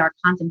 they are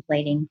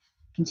contemplating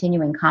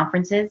continuing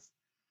conferences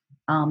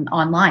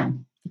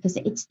online because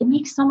it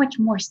makes so much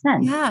more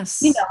sense.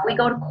 Yes. We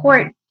go to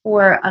court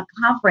for a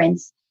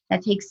conference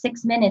that takes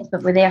 6 minutes,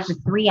 but we're there for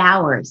 3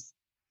 hours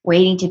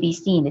waiting to be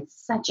seen.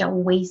 It's such a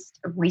waste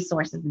of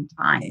resources and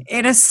time.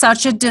 It is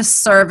such a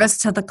disservice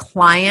to the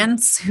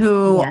clients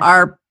who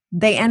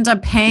they end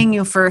up paying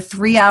you for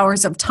 3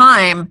 hours of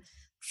time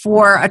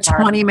for a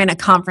 20-minute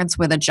conference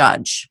with a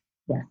judge.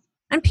 Yeah.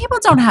 And people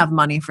don't have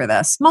money for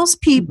this.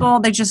 Most people,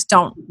 they just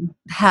don't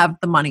have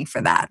the money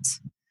for that.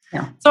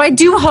 Yeah. So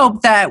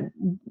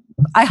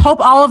I hope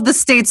all of the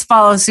states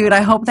follow suit.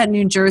 I hope that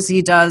New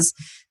Jersey does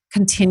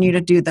continue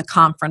to do the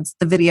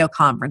video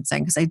conferencing,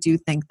 because I do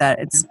think that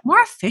it's more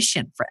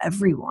efficient for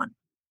everyone.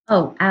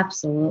 Oh,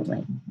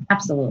 absolutely.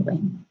 Absolutely.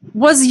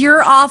 Was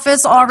your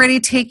office already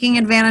taking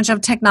advantage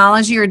of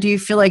technology, or do you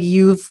feel like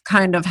you've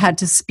kind of had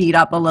to speed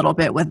up a little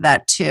bit with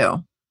that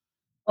too?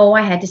 Oh,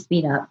 I had to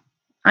speed up.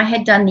 I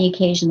had done the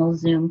occasional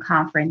Zoom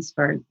conference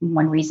for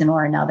one reason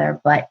or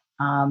another, but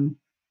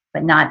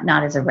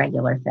not as a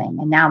regular thing.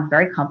 And now I'm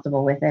very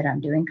comfortable with it.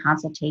 I'm doing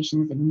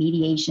consultations and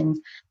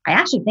mediations. I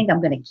actually think I'm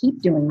going to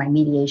keep doing my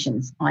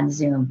mediations on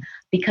Zoom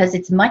because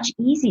it's much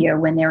easier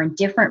when they're in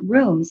different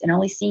rooms and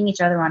only seeing each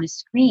other on a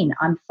screen.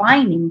 I'm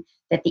finding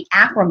that the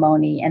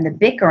acrimony and the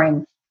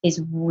bickering is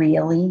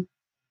really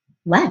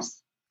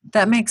less.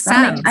 That makes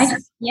sense.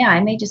 I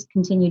may just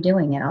continue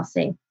doing it. I'll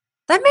see.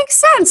 That makes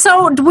sense.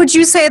 So would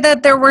you say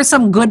that there were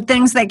some good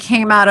things that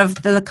came out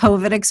of the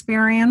COVID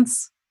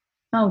experience?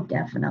 Oh,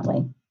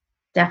 definitely.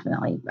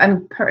 Definitely.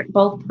 I'm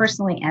both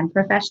personally and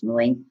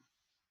professionally.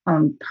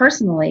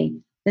 Personally,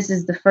 this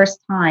is the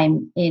first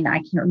time in, I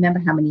can't remember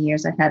how many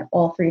years, I've had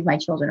all 3 of my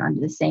children under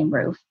the same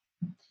roof.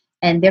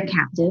 And they're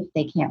captive.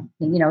 They can't,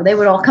 they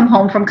would all come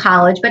home from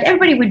college, but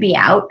everybody would be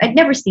out. I'd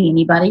never see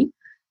anybody.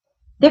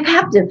 They're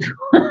captive.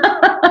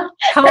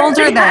 How old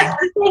are they?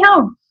 Stay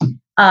home.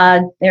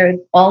 They're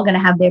all going to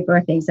have their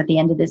birthdays at the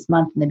end of this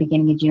month and the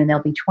beginning of June.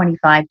 They'll be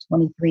 25,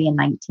 23, and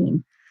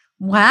 19.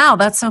 Wow,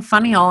 that's so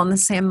funny, all in the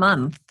same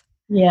month.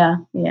 Yeah.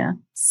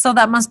 So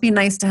that must be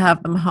nice to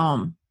have them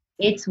home.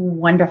 It's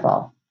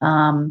wonderful.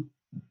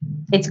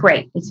 It's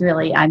great. I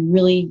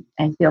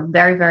feel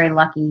very, very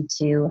lucky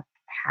to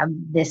have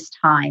this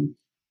time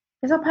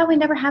because I'll probably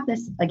never have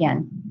this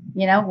again.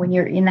 When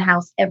you're in the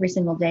house every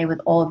single day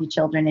with all of your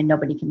children and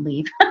nobody can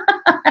leave.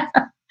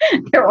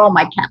 They're all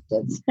my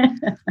captives.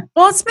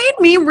 Well, it's made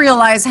me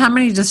realize how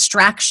many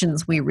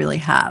distractions we really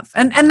have.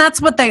 And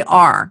that's what they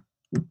are.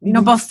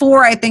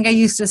 Before I think I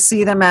used to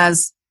see them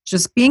as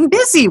just being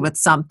busy with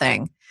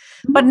something.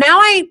 But now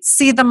I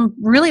see them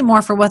really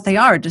more for what they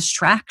are,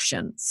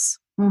 distractions.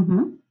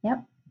 Mm-hmm.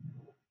 Yep.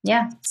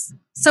 Yeah.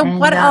 So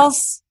what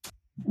else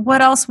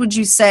would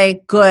you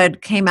say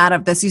good came out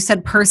of this? You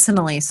said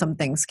personally some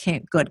things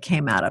good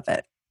came out of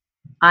it.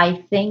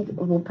 I think,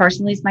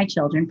 personally it's my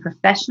children.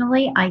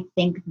 Professionally, I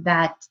think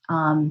that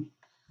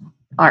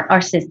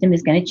our system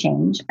is going to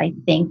change. I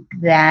think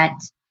that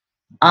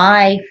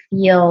I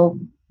feel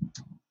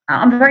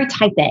I'm very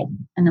type A.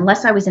 And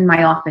unless I was in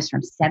my office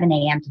from 7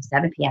 a.m. to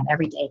 7 p.m.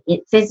 every day,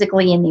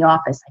 physically in the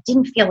office, I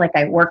didn't feel like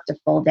I worked a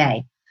full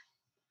day.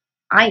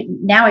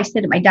 Now I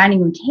sit at my dining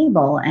room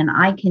table and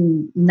I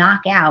can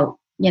knock out,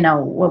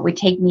 what would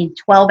take me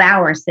 12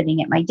 hours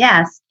sitting at my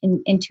desk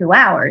in 2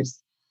 hours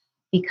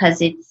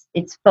because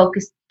it's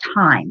focused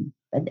time.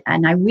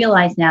 And I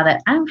realize now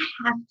that I don't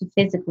have to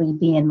physically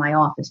be in my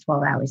office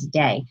 12 hours a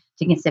day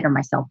to consider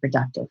myself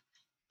productive.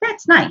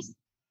 That's nice.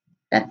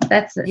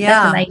 That's a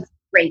nice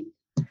break.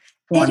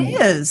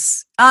 It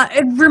is.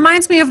 It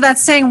reminds me of that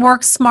saying,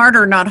 work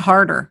smarter, not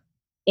harder.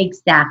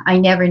 Exactly. I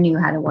never knew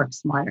how to work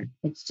smarter.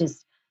 It's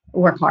just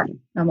work harder.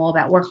 I'm all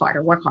about work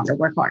harder, work harder,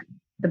 work harder.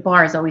 The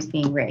bar is always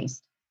being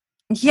raised.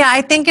 Yeah,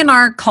 I think in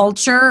our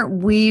culture,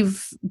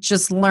 we've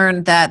just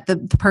learned that the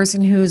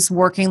person who's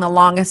working the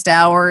longest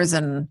hours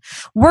and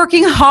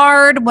working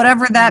hard,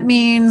 whatever that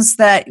means,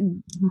 that,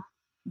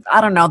 I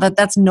don't know,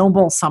 that's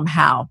noble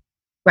somehow.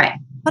 Right.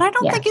 But I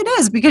don't think it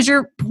is, because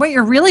what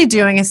you're really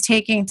doing is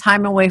taking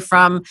time away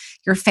from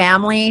your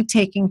family,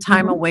 taking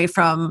time away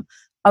from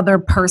other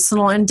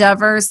personal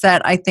endeavors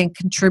that I think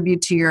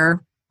contribute to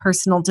your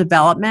personal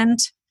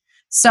development.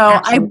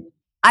 So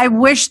I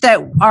wish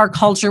that our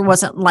culture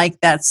wasn't like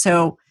that,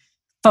 so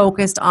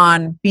focused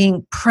on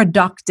being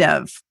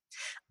productive.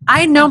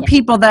 I know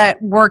people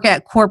that work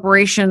at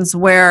corporations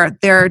where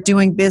they're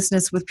doing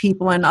business with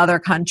people in other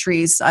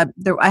countries. I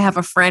have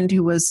a friend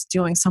who was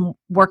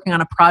working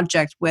on a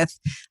project with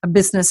a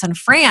business in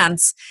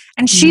France,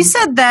 and she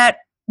said that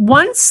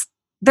once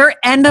their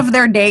end of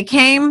their day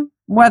came,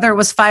 whether it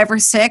was 5 or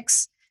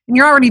 6, and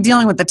you're already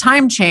dealing with the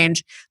time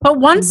change, but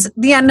once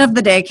the end of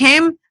the day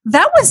came,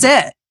 that was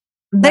it.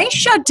 They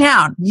shut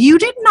down. You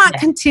did not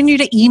continue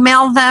to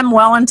email them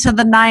well into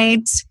the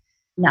night.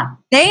 No.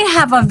 They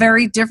have a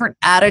very different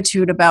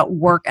attitude about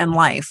work and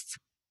life.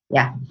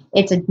 Yeah.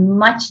 It's a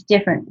much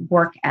different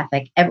work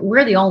ethic.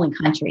 We're the only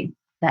country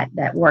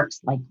that works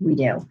like we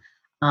do.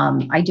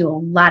 I do a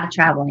lot of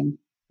traveling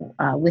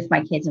with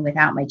my kids and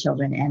without my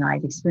children, and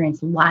I've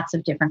experienced lots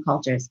of different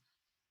cultures.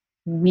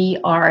 We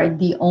are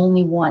the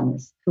only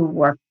ones who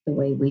work the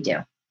way we do.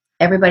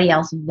 Everybody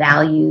else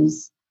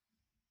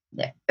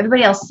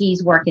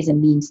sees work as a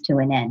means to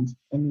an end.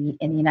 In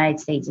the United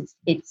States,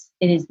 it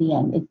is the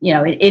end.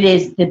 It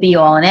is the be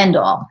all and end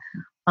all.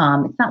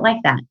 It's not like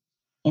that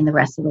in the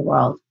rest of the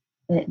world.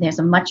 There's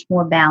a much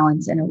more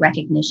balance and a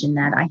recognition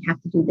that I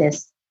have to do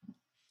this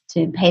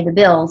to pay the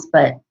bills,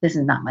 but this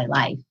is not my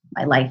life.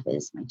 My life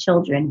is my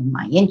children and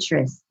my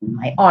interests and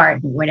my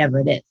art and whatever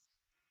it is.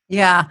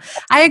 Yeah,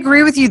 I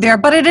agree with you there,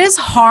 but it is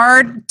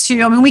hard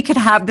we could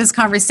have this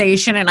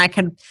conversation and I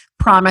could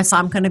promise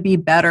I'm going to be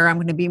better. I'm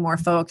going to be more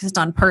focused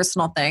on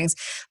personal things,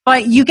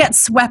 but you get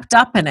swept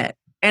up in it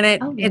and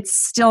it's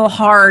still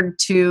hard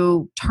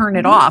to turn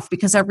it off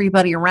because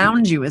everybody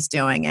around you is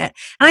doing it.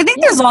 And I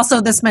think there's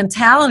also this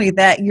mentality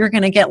that you're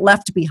going to get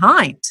left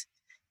behind,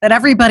 that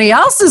everybody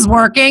else is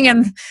working.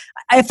 And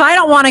if I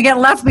don't want to get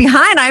left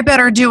behind, I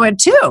better do it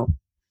too.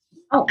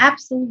 Oh,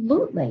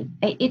 absolutely.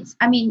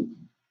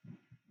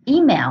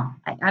 Email.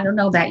 I don't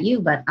know about you,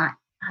 but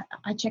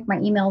I check my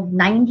email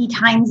 90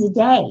 times a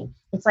day.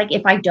 It's like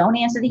if I don't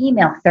answer the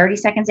email 30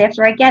 seconds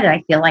after I get it,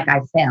 I feel like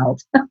I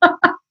failed.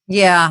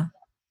 Yeah.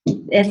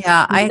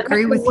 I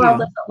agree with you. The world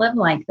doesn't live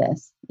like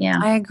this. Yeah.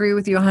 I agree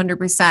with you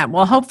 100%.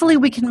 Well, hopefully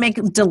we can make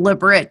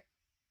deliberate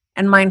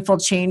and mindful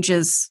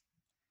changes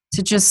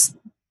to just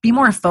be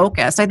more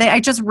focused. I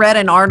just read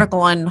an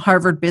article on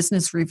Harvard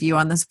Business Review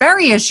on this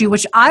very issue,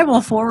 which I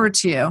will forward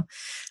to you.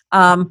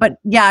 But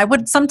yeah,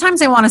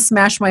 sometimes I want to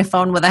smash my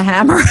phone with a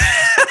hammer.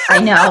 I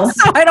know.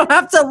 So I don't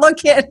have to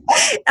look at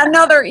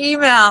another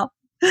email.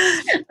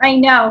 I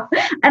know.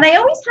 And I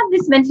always have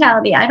this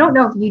mentality. I don't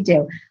know if you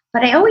do,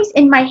 but I always,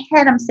 in my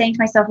head, I'm saying to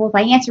myself, well, if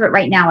I answer it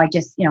right now, I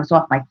just, it's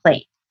off my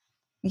plate.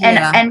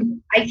 Yeah.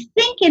 And I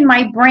think in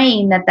my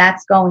brain that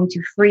that's going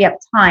to free up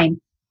time,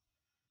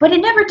 but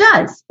it never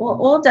does.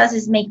 All it does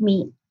is make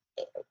me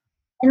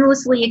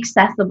endlessly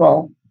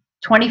accessible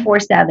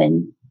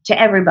 24/7 to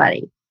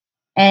everybody.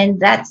 And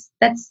that's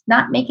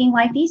not making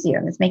life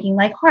easier. It's making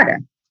life harder.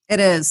 It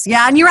is.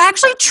 Yeah. And you're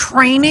actually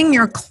training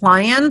your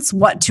clients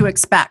what to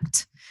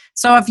expect.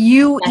 So if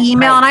you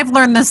email, and I've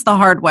learned this the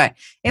hard way,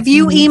 if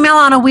you email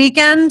on a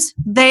weekend,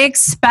 they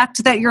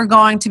expect that you're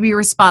going to be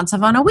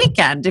responsive on a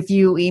weekend. If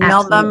you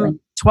email them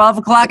 12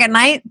 o'clock at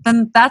night,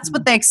 then that's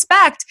what they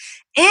expect.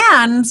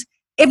 And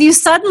if you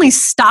suddenly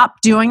stop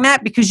doing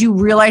that because you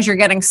realize you're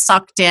getting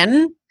sucked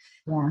in,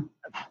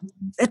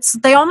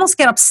 they almost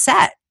get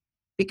upset.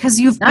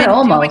 Because you've been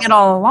doing it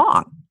all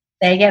along.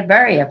 They get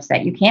very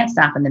upset. You can't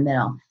stop in the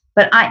middle.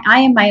 But I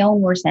am my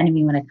own worst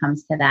enemy when it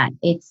comes to that.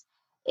 It's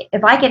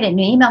if I get an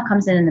email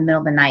comes in the middle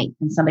of the night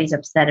and somebody's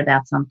upset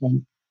about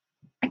something,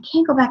 I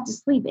can't go back to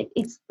sleep.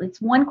 It's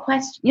one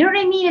question. You know what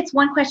I mean? It's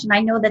one question.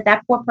 I know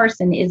that poor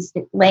person is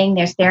laying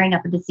there staring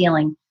up at the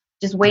ceiling,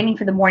 just waiting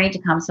for the morning to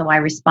come so I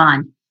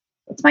respond.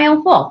 It's my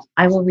own fault.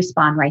 I will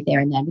respond right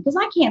there and then because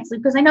I can't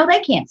sleep because I know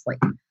they can't sleep.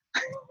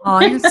 Oh,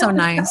 you're so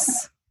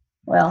nice.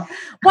 Well,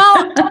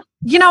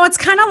 it's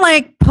kind of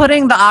like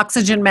putting the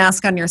oxygen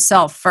mask on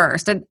yourself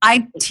first. And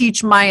I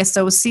teach my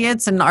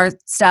associates and our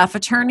staff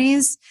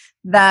attorneys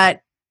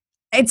that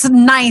it's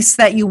nice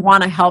that you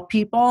want to help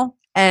people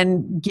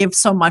and give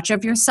so much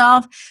of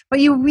yourself, but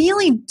you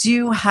really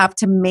do have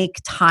to make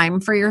time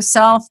for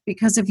yourself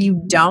because if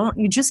you don't,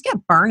 you just get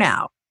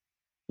burnout.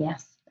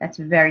 Yes, that's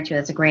very true.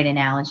 That's a great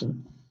analogy.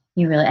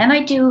 And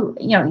I do,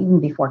 even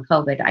before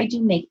COVID, I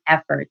do make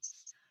efforts.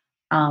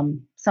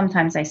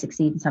 Sometimes I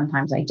succeed and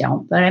sometimes I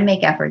don't, but I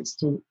make efforts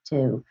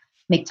to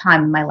make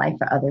time in my life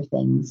for other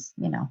things,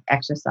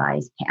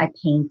 exercise, I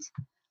paint,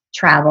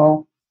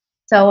 travel.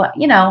 So,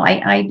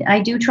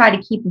 I do try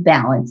to keep a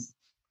balance.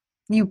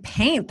 You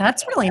paint.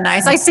 That's really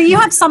nice. I see you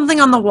have something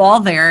on the wall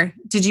there.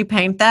 Did you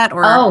paint that?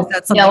 Or is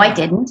that something? No, I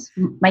didn't.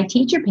 My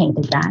teacher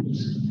painted that.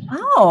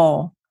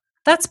 Oh,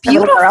 that's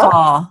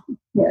beautiful.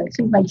 Yeah,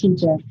 she's my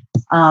teacher.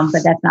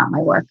 But that's not my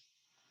work.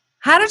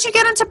 How did you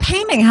get into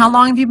painting? How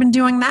long have you been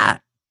doing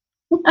that?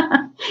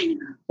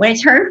 When I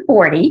turned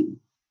 40,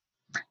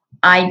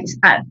 I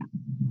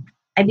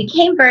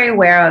became very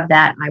aware of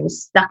that. I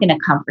was stuck in a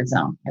comfort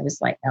zone. I was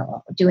like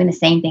doing the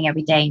same thing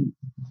every day.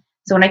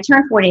 So when I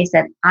turned 40, I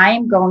said, I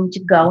am going to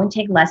go and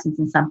take lessons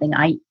in something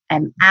I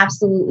am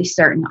absolutely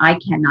certain I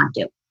cannot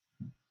do.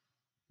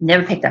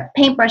 Never picked up a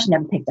paintbrush,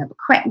 never picked up a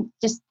crayon,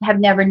 just have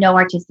no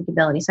artistic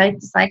ability. So I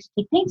decided to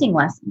take painting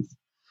lessons.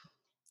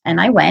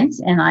 And I went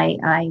and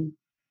I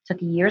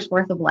took a year's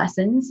worth of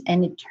lessons,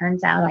 and it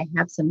turns out I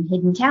have some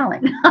hidden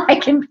talent. I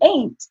can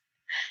paint.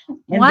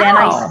 And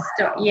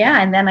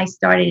then I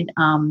started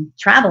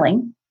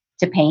traveling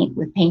to paint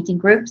with painting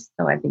groups.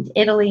 So I've been to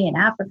Italy and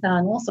Africa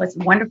and all sorts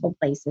of wonderful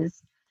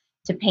places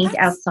to paint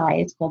outside.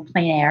 It's called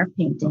plein air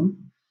painting.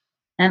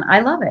 And I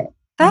love it.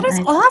 That is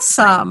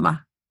awesome.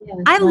 Yeah,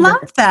 I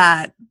love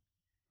that.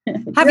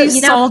 Have you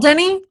sold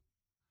any?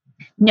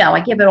 No,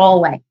 I give it all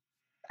away.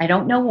 I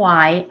don't know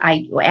why.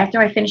 After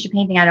I finish a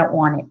painting, I don't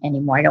want it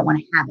anymore. I don't want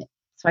to have it.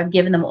 So I've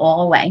given them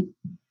all away.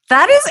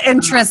 That is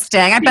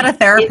interesting. I bet a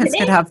therapist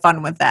could have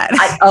fun with that.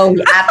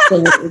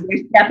 Absolutely.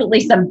 There's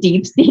definitely some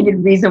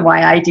deep-seated reason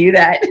why I do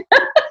that.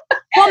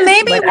 Well,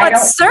 maybe what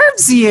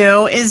serves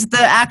you is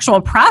the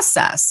actual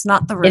process,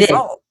 not the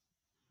result.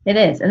 It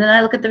is. And then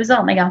I look at the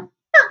result and I go,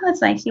 oh,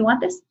 that's nice. You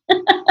want this?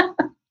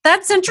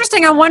 That's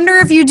interesting. I wonder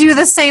if you do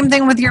the same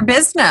thing with your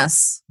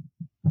business.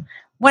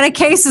 When a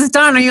case is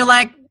done, are you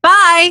like,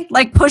 bye,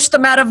 like push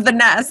them out of the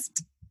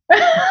nest?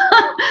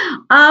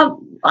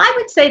 I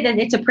would say that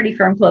it's a pretty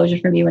firm closure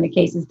for me when a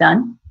case is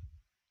done.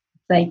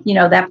 Like,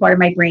 that part of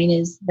my brain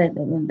is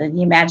the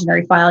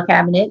imaginary file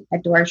cabinet,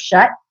 that door is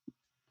shut,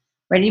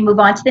 ready to move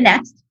on to the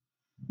next.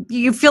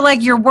 You feel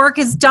like your work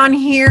is done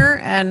here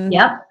and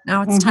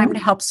now it's time to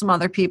help some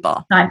other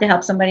people. Time to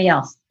help somebody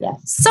else. Yes.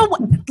 So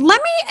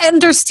let me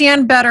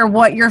understand better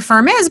what your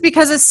firm is,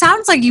 because it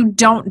sounds like you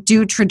don't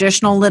do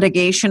traditional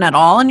litigation at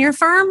all in your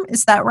firm.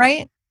 Is that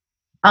right?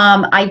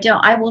 I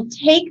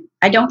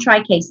don't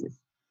try cases.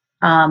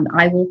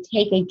 I will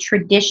take a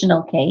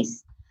traditional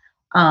case,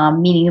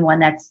 meaning the one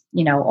that's,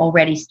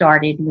 already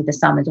started with a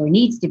summons or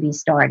needs to be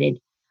started.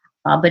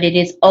 But it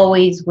is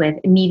always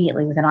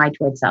immediately with an eye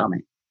toward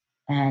settlement.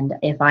 And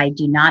if I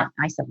do not,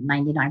 I settle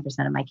 99%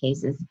 of my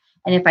cases.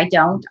 And if I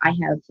don't, I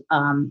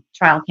have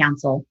trial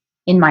counsel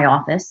in my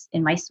office,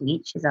 in my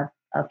suite. She's a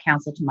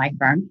counsel to my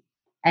firm,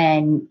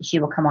 and she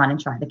will come on and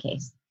try the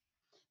case.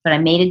 But I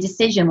made a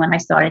decision when I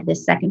started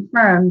this second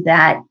firm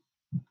that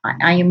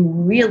I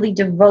am really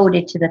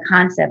devoted to the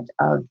concept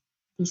of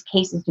these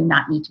cases do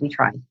not need to be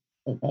tried.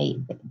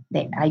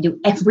 I do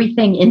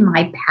everything in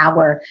my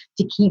power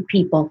to keep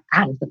people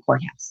out of the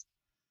courthouse.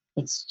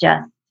 It's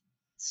just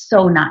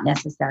so not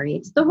necessary.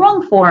 It's the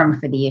wrong forum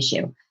for the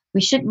issue. We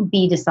shouldn't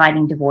be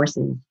deciding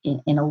divorces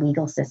in a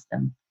legal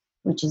system,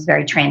 which is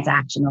very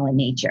transactional in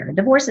nature.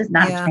 Divorce is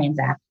not a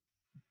transaction.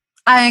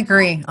 I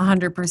agree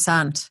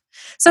 100%.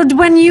 So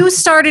when you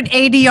started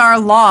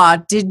ADR Law,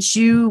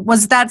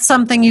 was that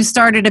something you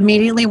started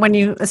immediately when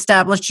you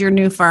established your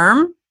new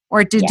firm,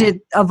 or did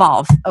it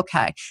evolve?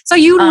 Okay. So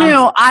you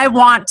knew I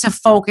want to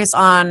focus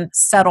on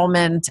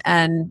settlement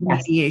and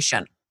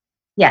mediation.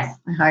 Yes.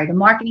 I hired a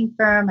marketing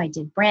firm. I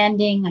did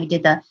branding.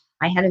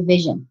 I had a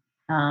vision.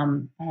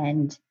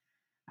 And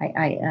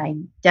I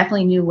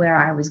definitely knew where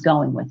I was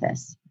going with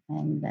this.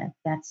 And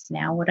that's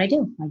now what I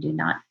do. I do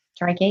not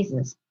try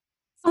cases.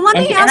 So let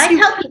me ask you.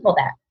 And I tell people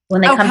that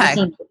when they come to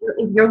see me,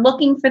 if you're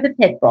looking for the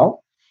pit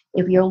bull,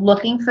 if you're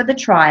looking for the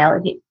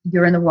trial,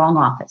 you're in the wrong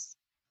office.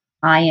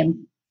 I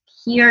am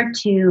here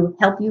to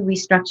help you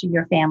restructure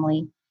your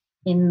family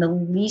in the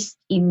least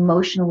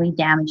emotionally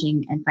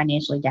damaging and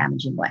financially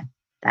damaging way.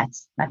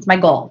 That's my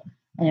goal.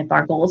 And if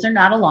our goals are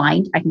not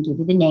aligned, I can give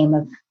you the name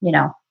of,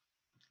 a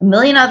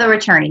million other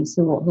attorneys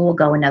who will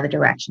go another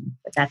direction.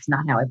 But that's not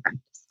how I practice.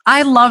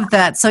 I love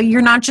that. So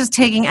you're not just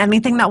taking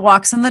anything that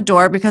walks in the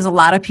door, because a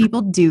lot of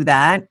people do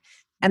that.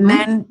 And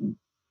then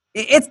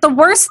it's the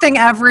worst thing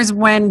ever is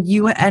when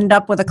you end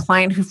up with a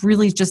client who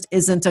really just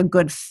isn't a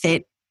good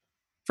fit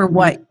for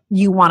what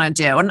you want to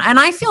do. And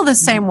I feel the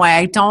same way.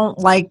 I don't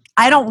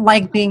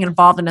like being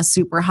involved in a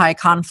super high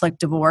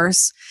conflict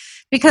divorce,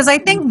 because I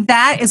think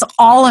that is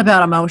all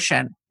about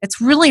emotion. It's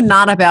really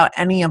not about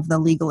any of the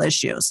legal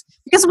issues,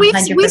 because we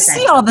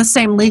see all the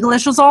same legal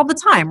issues all the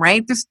time,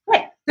 right? There's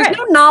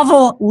no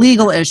novel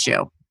legal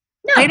issue.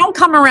 No. They don't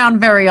come around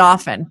very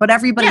often, but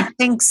everybody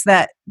thinks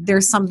that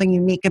there's something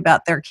unique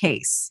about their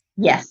case.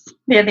 Yes.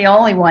 They're the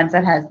only ones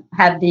that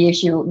have the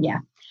issue. Yeah,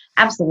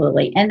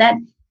 absolutely. And that,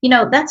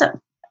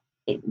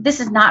 this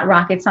is not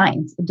rocket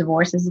science. The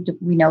divorce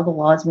we know the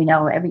laws. We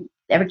know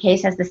every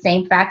case has the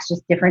same facts,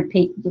 just different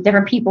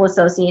people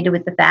associated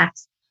with the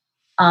facts.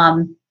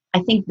 I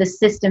think the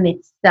system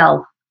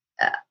itself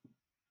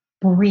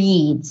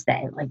breeds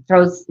that,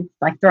 it's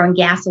like throwing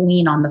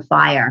gasoline on the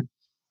fire.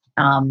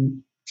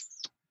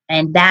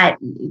 And that,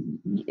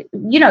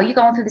 you're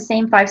going through the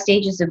same 5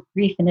 stages of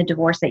grief in a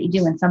divorce that you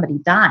do when somebody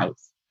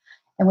dies.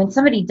 And when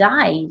somebody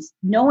dies,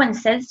 no one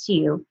says to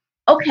you,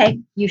 okay,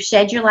 you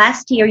shed your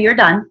last tear, you're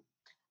done.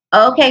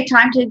 Okay,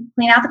 time to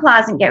clean out the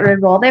closet and get rid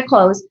of all their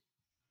clothes.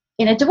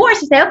 In a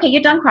divorce, you say, okay,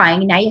 you're done crying.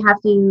 And now you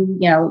have to,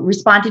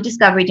 respond to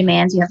discovery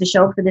demands. You have to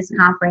show up for this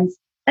conference.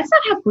 That's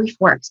not how grief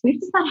works. Grief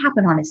does not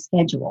happen on a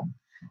schedule.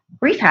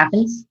 Grief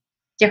happens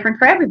different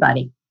for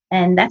everybody.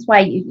 And that's why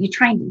you're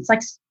trying, it's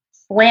like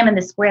slamming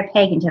the square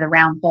peg into the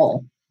round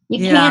hole. You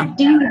can't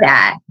do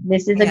that.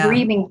 This is a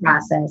grieving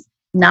process,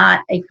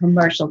 not a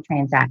commercial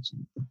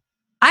transaction.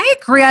 I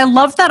agree. I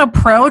love that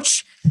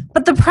approach.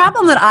 But the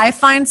problem that I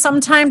find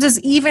sometimes is,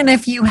 even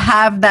if you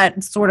have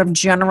that sort of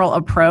general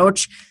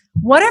approach,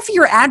 what if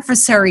your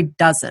adversary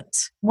doesn't?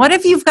 What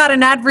if you've got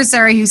an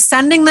adversary who's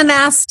sending the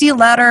nasty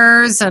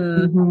letters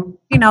and,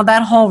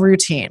 that whole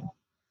routine?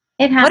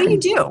 It happens. What do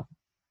you do?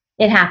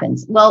 It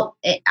happens. Well,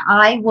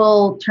 I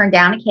will turn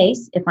down a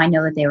case if I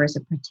know that there is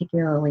a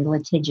particularly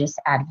litigious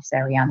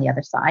adversary on the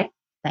other side.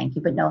 thank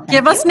you, but no thank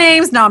Give you. us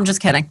names. No, I'm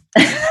just kidding.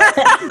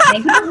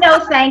 Thank you, but no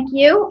thank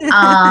you.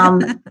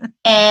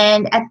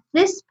 And at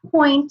this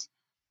point,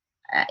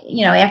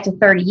 after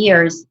 30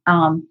 years,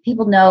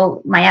 people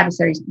know, my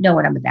adversaries know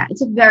what I'm about.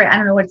 It's I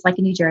don't know what it's like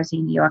in New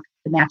Jersey, New York.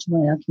 The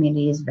matrimonial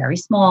community is very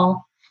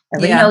small.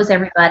 Everybody knows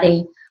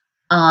everybody.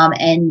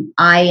 And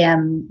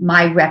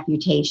my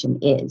reputation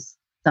is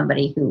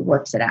somebody who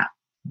works it out.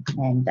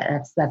 And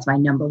that's my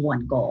number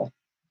one goal.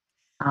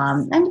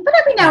 But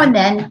every now and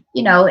then,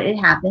 it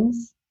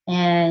happens,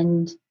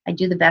 and I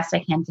do the best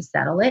I can to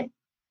settle it.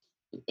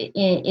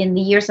 In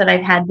the years that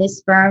I've had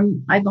this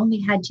firm, I've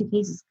only had 2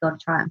 cases go to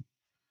trial.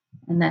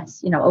 And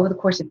that's, over the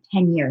course of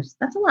 10 years.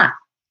 That's a lot.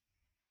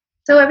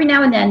 So every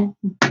now and then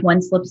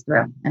one slips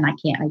through, and I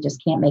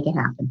just can't make it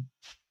happen.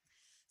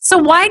 So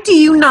why do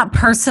you not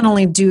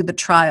personally do the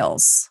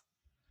trials?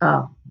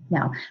 Oh,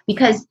 no,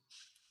 because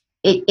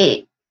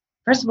it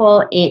first of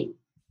all,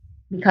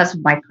 because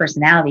of my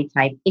personality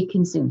type, it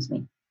consumes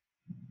me.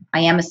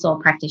 I am a sole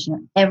practitioner.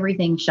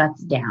 Everything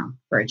shuts down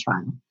for a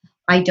trial.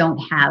 I don't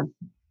have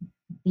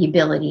the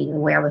ability, the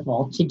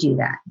wherewithal to do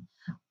that.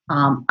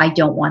 I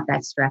don't want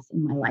that stress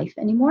in my life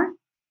anymore.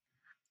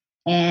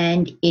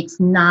 And it's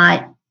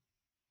not,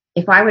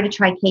 if I were to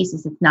try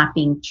cases, it's not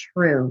being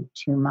true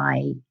to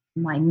my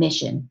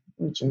mission,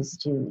 which is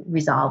to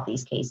resolve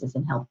these cases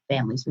and help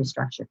families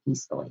restructure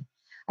peacefully.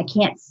 I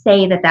can't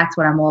say that that's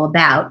what I'm all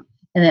about.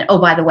 And then, oh,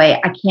 by the way,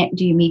 I can't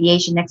do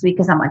mediation next week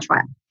because I'm on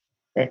trial.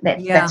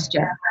 That's just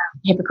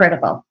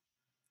hypocritical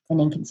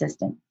and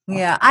inconsistent.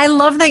 Yeah, I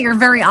love that you're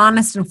very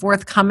honest and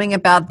forthcoming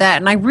about that.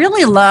 And I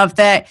really love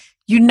that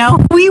you know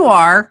who you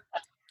are,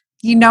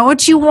 you know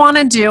what you want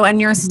to do, and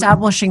you're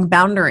establishing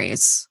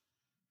boundaries.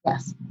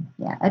 Yes.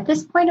 Yeah. At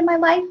this point in my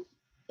life,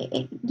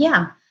 I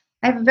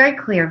have a very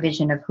clear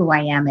vision of who I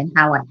am and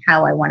how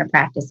I want to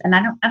practice. And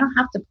I don't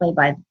have to play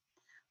by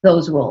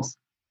those rules.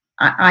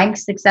 I'm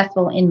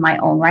successful in my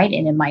own right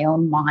and in my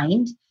own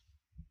mind.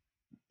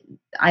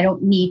 I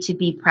don't need to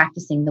be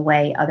practicing the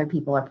way other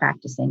people are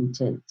practicing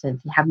to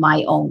have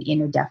my own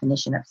inner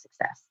definition of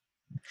success.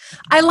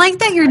 I like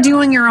that you're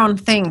doing your own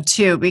thing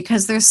too,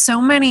 because there's so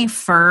many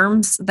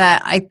firms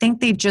that I think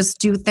they just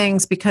do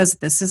things because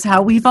this is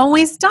how we've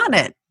always done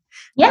it.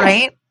 Yes.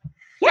 Right?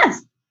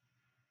 Yes.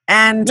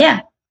 And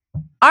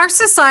our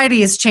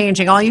society is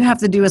changing. All you have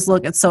to do is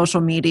look at social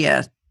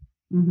media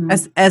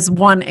as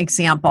one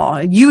example,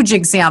 a huge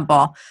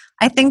example.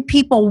 I think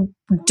people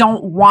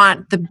don't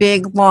want the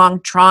big, long,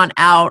 drawn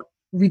out,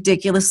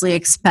 ridiculously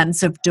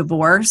expensive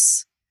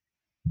divorce,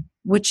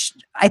 which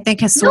I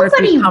think has sort of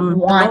become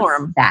the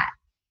norm. That.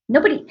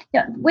 Nobody,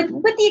 with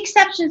the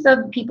exceptions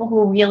of people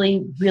who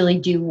really, really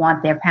do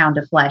want their pound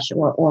of flesh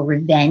or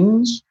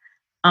revenge,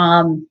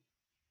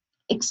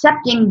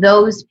 accepting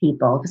those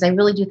people, because I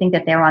really do think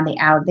that they're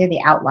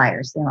the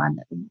outliers. They're on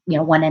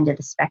one end of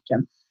the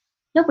spectrum.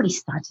 Nobody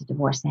starts a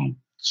divorce saying,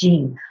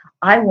 gee,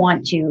 I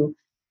want to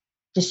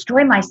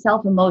destroy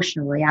myself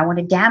emotionally. I want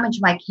to damage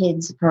my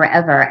kids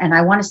forever. And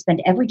I want to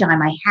spend every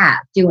dime I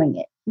have doing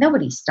it.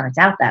 Nobody starts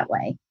out that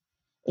way.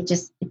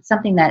 It's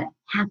something that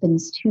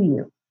happens to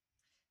you.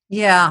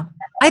 Yeah.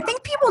 I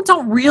think people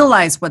don't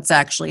realize what's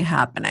actually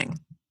happening.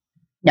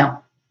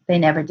 No, they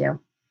never do.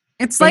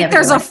 It's like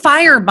there's a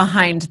fire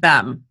behind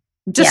them,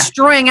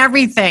 destroying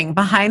everything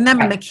behind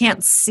them, and they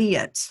can't see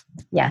it.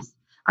 Yes.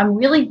 I'm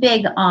really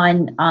big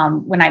on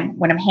when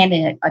I'm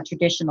handling a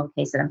traditional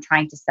case that I'm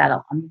trying to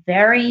settle. I'm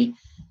very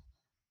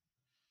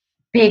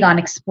big on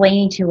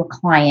explaining to a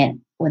client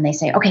when they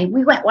say, okay,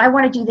 I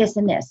want to do this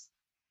and this.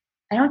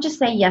 I don't just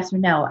say yes or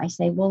no. I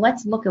say, well,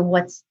 let's look at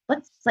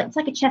it's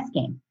like a chess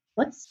game.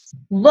 Let's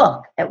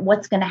look at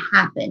what's going to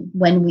happen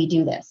when we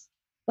do this.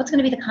 What's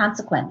going to be the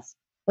consequence?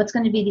 What's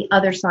going to be the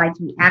other side's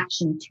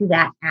reaction to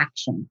that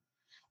action?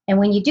 And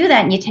when you do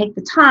that and you take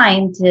the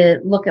time to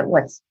look at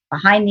what's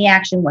behind the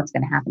action, what's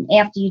going to happen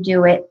after you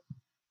do it,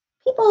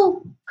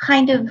 people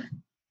kind of,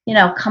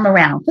 come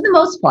around for the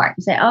most part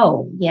and say,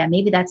 oh, yeah,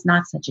 maybe that's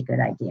not such a good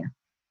idea.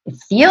 It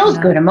feels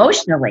good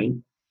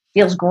emotionally,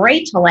 feels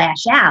great to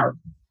lash out,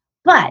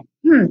 but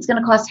it's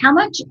going to cost how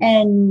much?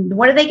 And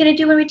what are they going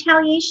to do in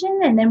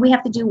retaliation? And then we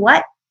have to do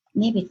what?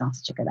 Maybe it's not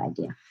such a good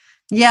idea.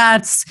 Yeah,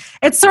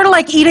 it's sort of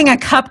like eating a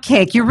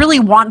cupcake. You really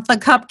want the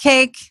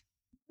cupcake,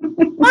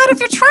 but if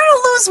you're trying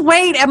to lose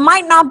weight, it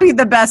might not be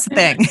the best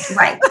thing.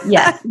 Right.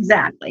 Yes,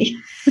 exactly.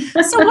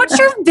 So what's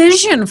your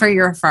vision for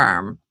your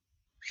firm?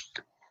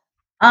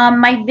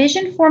 My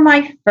vision for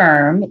my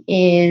firm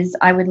is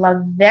I would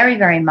love very,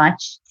 very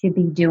much to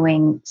be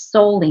doing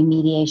solely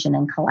mediation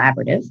and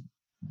collaborative.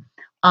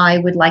 I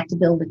would like to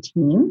build a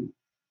team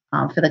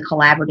for the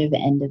collaborative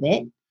end of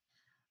it.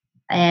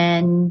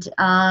 And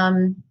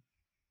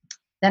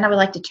then I would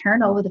like to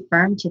turn over the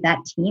firm to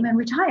that team and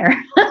retire.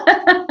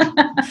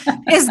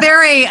 Is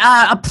there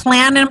a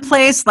plan in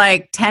place,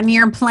 like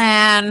 10-year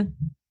plan,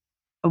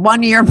 a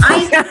 1-year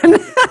plan?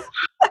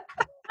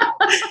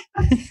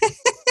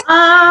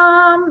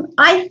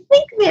 I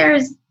think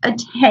there's a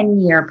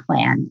 10-year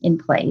plan in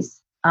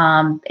place.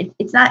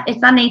 It's not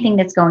anything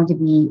that's going to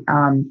be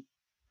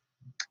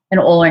an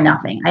all or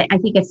nothing. I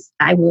think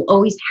I will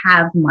always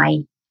have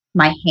my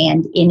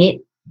hand in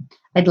it.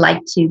 I'd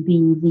like to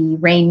be the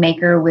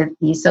rainmaker with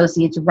the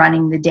associates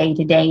running the day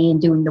to day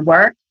and doing the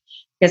work,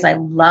 because I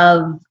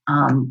love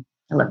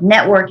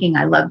networking.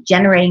 I love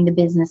generating the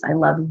business. I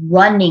love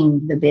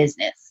running the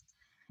business.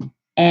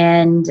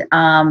 And,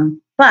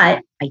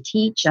 but I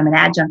teach. I'm an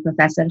adjunct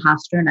professor at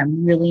Hofstra, and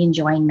I'm really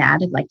enjoying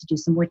that. I'd like to do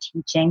some more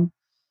teaching.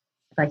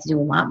 I'd like to do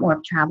a lot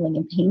more traveling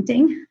and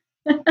painting.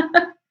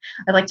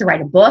 I'd like to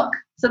write a book.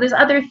 So there's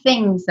other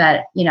things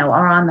that,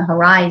 are on the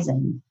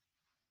horizon,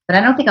 but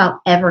I don't think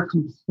I'll ever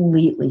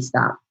completely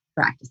stop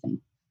practicing.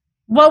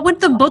 What would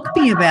the book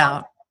be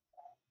about?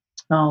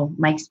 Oh,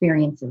 my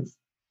experiences,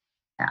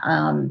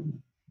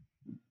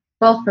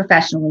 both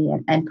professionally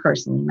and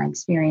personally, my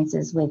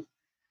experiences with,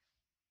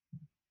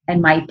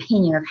 and my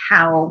opinion of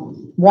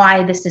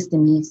why the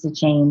system needs to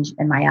change,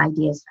 and my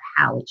ideas for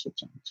how it should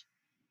change.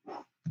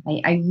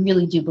 I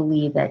really do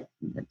believe that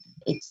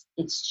it's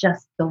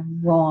just the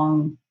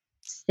wrong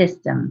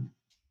system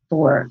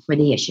for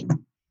the issue.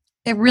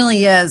 It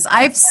really is.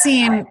 I've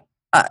seen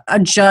a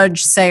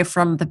judge say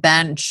from the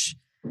bench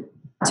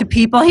to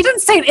people, he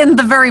didn't say it in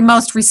the very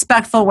most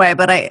respectful way,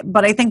 but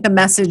I think the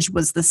message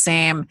was the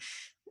same.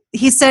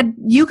 He said,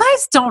 "You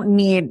guys don't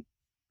need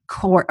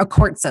a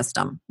court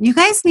system. You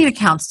guys need a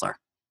counselor."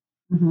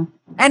 Mm-hmm.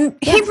 And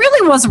he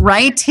really was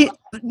right. He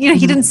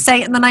didn't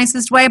say it in the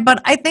nicest way,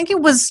 but I think it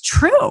was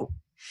true.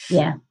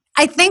 Yeah.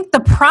 I think the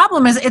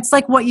problem is, it's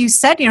like what you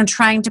said,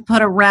 trying to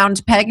put a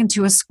round peg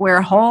into a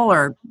square hole,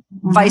 or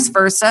vice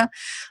versa.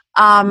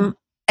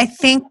 I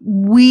think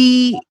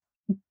we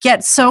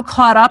get so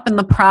caught up in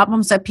the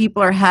problems that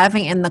people are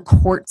having in the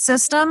court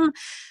system,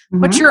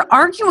 but you're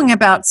arguing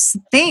about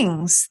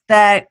things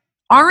that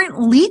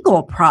aren't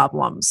legal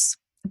problems,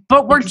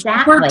 but we're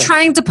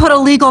trying to put a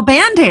legal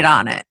Band-Aid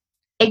on it.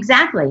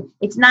 Exactly.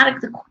 It's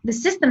not the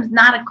system's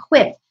not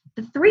equipped.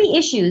 The three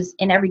issues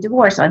in every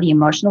divorce are the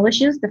emotional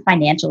issues, the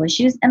financial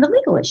issues, and the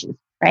legal issues,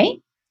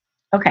 right?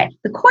 Okay.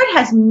 The court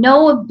has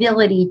no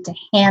ability to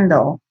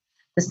handle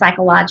the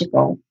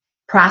psychological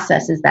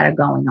processes that are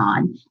going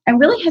on, and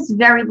really has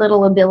very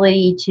little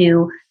ability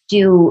to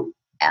do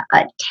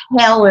a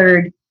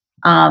tailored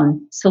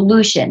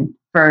solution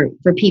for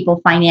people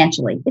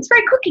financially. It's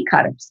very cookie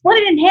cutter. Split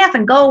it in half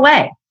and go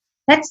away.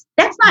 That's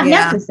not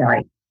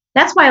necessary.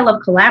 That's why I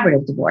love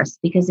collaborative divorce,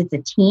 because it's a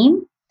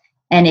team,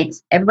 and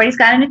everybody's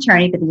got an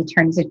attorney, but the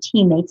attorneys are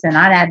teammates. They're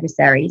not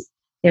adversaries.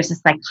 There's a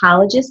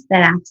psychologist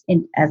that acts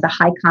as a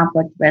high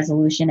conflict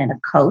resolution, and a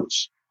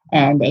coach,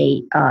 and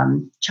a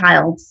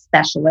child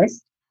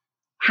specialist.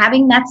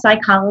 Having that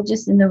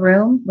psychologist in the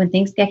room when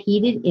things get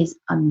heated is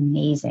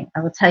amazing.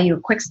 I will tell you a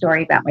quick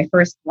story about my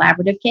first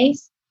collaborative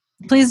case.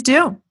 Please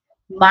do.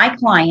 My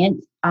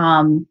client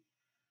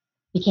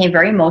became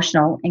very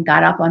emotional and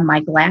got up on my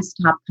glass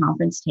top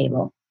conference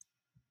table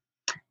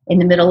in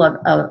the middle of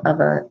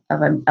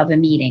a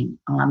meeting.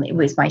 It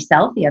was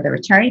myself, the other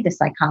attorney, the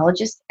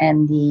psychologist,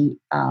 and the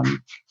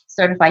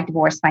certified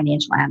divorce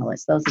financial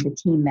analyst. Those are the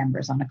team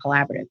members on a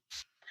collaborative.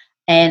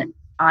 And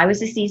I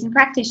was a seasoned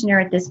practitioner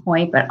at this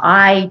point, but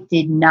I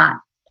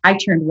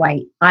turned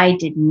white. I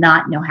did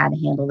not know how to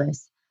handle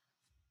this.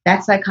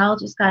 That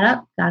psychologist got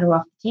up, got her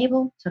off the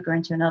table, took her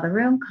into another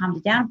room, calmed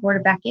her down, brought her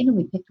back in, and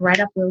we picked right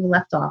up where we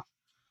left off.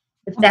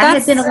 If that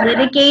had been a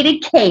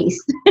litigated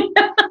case,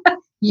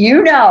 we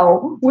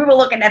were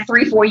looking at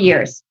 3-4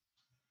 years.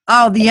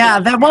 Oh, yeah.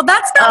 That's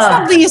not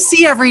something you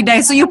see every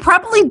day. So you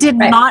probably did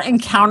not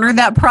encounter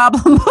that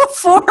problem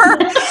before,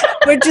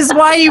 which is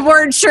why you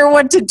weren't sure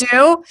what to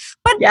do.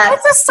 But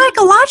that's a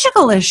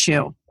psychological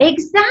issue.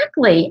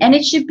 Exactly. And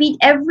it should be,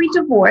 every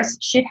divorce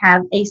should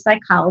have a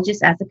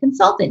psychologist as a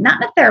consultant, not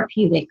in a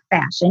therapeutic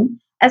fashion,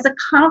 as a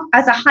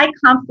high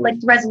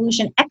conflict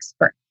resolution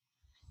expert.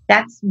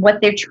 That's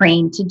what they're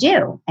trained to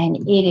do. And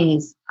it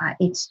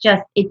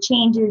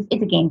changes.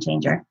 It's a game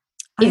changer.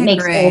 It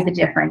makes all the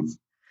difference.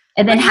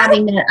 And then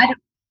having that,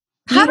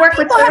 do you work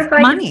with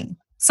certified money?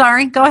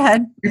 Sorry, go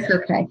ahead. It's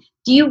okay.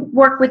 Do you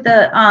work with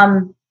the,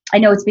 I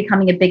know it's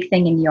becoming a big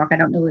thing in New York. I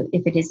don't know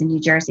if it is in New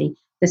Jersey,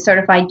 the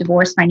certified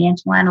divorce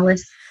financial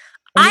analyst?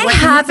 I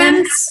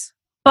haven't,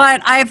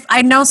 but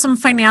I know some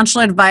financial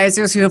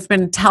advisors who have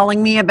been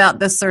telling me about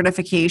this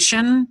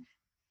certification.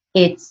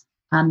 It's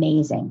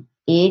amazing.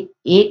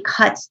 It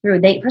cuts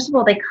through. First of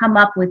all, they come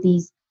up with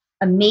these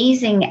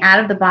amazing out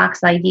of the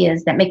box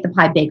ideas that make the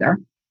pie bigger,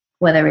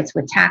 whether it's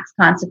with tax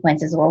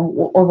consequences or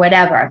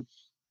whatever.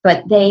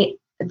 But we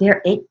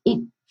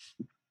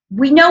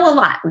know a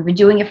lot. We've been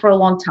doing it for a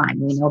long time.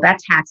 We know about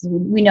taxes.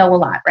 We know a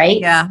lot, right?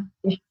 Yeah.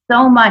 There's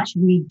so much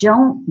we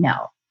don't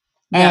know.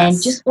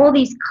 And just all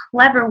these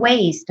clever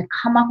ways to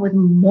come up with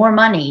more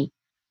money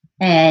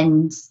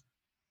and,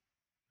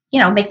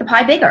 make the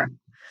pie bigger.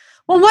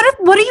 Well,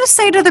 what do you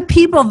say to the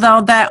people,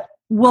 though, that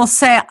will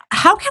say,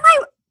 how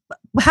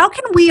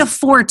can we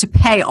afford to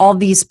pay all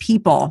these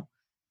people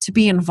to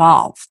be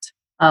involved?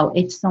 Oh,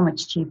 it's so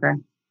much cheaper.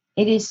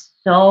 It is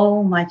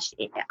so much.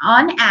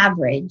 On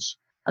average,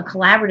 a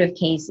collaborative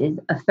case is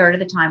a third of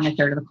the time, a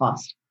third of the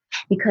cost,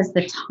 because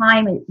the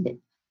time,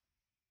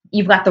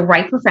 you've got the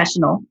right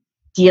professional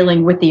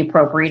dealing with the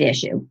appropriate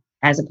issue,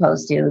 as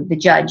opposed to the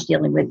judge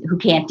dealing with who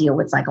can't deal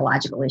with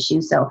psychological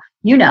issues. So,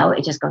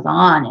 it just goes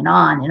on and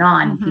on and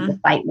on. Mm-hmm. And people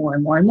fight more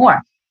and more and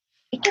more.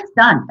 It gets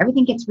done.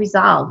 Everything gets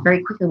resolved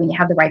very quickly when you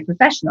have the right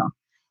professional.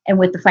 And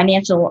with the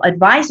financial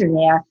advisor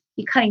there,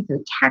 you're cutting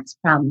through tax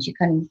problems. You're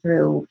cutting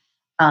through,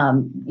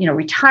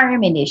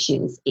 retirement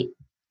issues.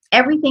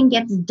 Everything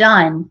gets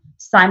done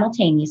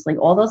simultaneously.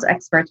 All those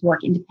experts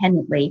work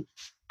independently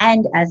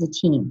and as a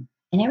team.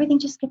 And everything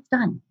just gets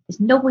done. There's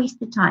no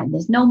wasted time.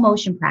 There's no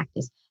motion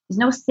practice. There's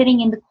no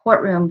sitting in the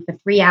courtroom for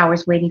 3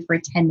 hours waiting for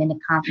a 10-minute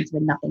conference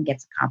when nothing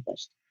gets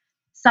accomplished.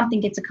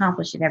 Something gets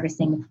accomplished at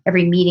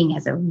every meeting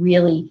has a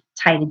really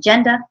tight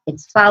agenda.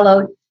 It's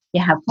followed.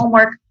 You have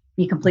homework.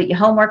 You complete your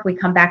homework. We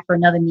come back for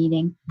another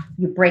meeting.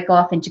 You break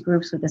off into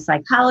groups with a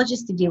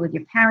psychologist to deal with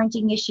your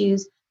parenting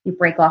issues. You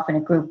break off in a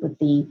group with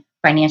the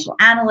financial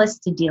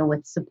analyst to deal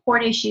with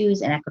support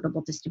issues and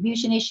equitable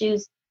distribution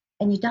issues.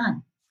 And you're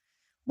done.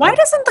 Why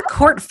doesn't the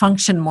court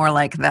function more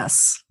like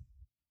this?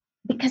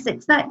 Because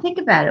it's not, think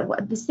about it.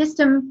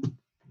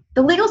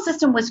 The legal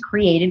system was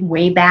created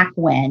way back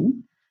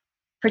when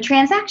for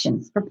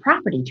transactions, for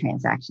property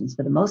transactions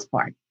for the most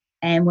part.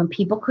 And when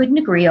people couldn't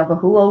agree over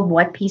who owed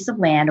what piece of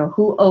land or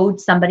who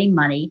owed somebody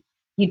money,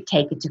 you'd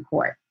take it to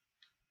court.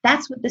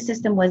 That's what the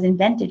system was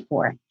invented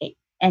for.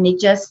 And it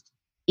just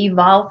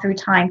evolved through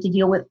time to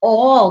deal with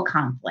all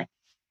conflict.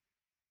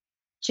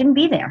 Shouldn't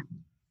be there.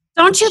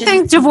 Don't you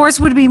think divorce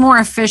would be more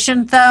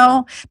efficient,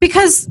 though?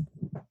 Because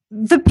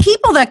the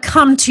people that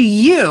come to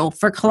you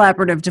for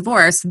collaborative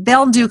divorce,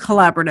 they'll do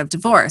collaborative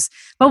divorce.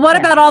 But what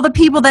about all the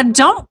people that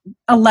don't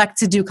elect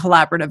to do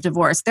collaborative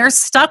divorce? They're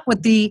stuck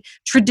with the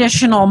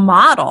traditional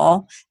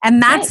model,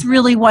 and that's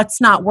really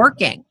what's not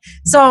working.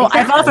 So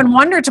I've often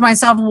wondered to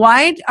myself,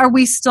 why are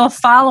we still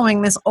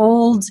following this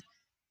old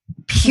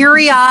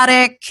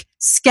periodic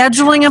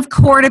scheduling of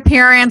court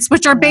appearance,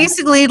 which are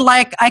basically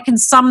like, I can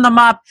sum them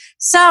up.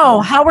 So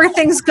how are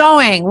things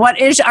going?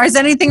 Is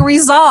anything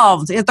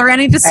resolved? Is there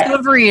any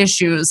discovery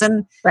issues?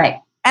 And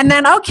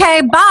then,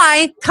 okay,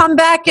 bye, come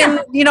back in,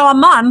 a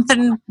month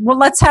and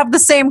let's have the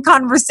same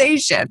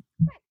conversation.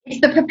 It's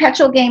the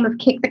perpetual game of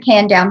kick the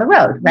can down the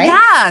road, right?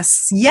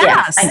 Yes.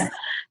 Yeah, I know.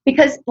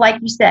 Because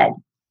like you said,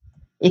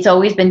 it's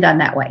always been done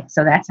that way.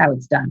 So that's how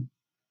it's done.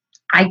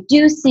 I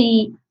do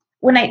see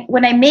when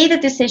I made the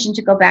decision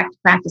to go back to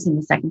practicing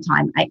the second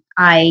time,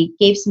 I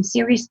gave some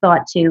serious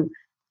thought to,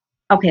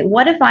 okay,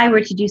 what if I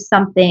were to do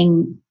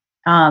something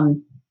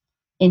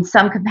in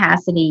some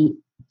capacity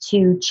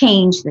to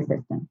change the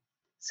system?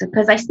 So,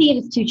 because I see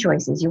it as two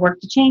choices. You work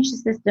to change the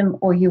system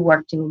or you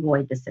work to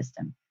avoid the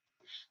system.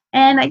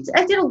 And I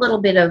did a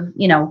little bit of,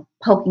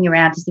 poking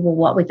around to see, well,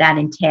 what would that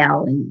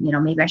entail? And,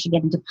 maybe I should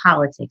get into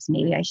politics.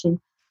 Maybe I should.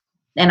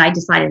 And I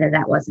decided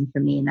that wasn't for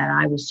me and that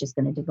I was just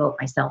going to devote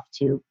myself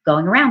to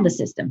going around the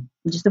system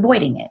and just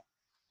avoiding it.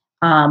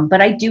 But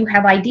I do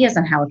have ideas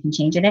on how it can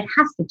change, and it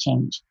has to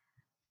change.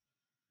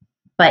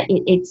 But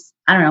it's,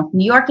 I don't know,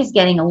 New York is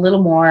getting a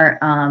little more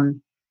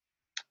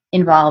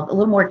involved, a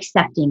little more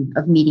accepting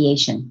of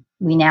mediation.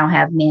 We now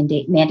have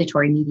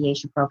mandatory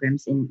mediation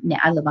programs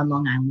I live on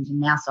Long Island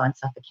in Nassau and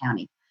Suffolk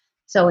County.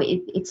 So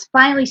it's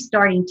finally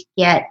starting to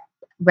get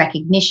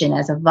recognition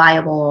as a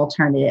viable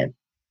alternative.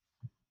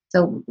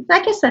 So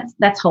I guess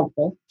that's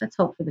hopeful. That's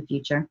hope for the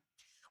future.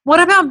 What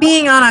about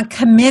being on a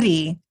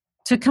committee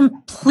to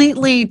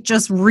completely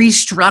just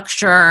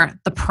restructure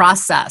the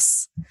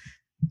process?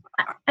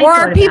 Or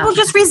are people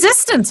just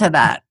resistant to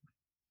that?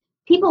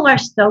 People are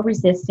so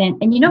resistant.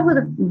 And you know who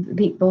the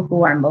people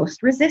who are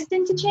most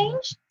resistant to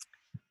change?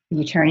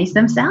 The attorneys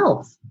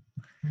themselves.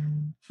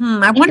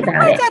 I wonder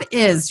why that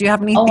is. Do you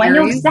have any theories? I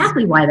know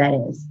exactly why that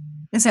is.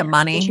 Is it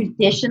money? A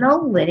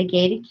traditional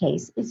litigated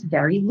case is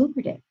very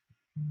lucrative.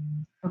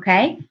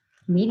 Okay?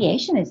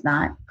 Mediation is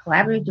not.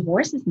 Collaborative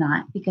divorce is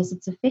not, because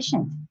it's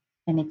efficient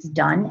and it's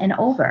done and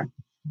over.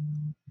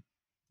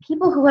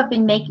 People who have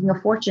been making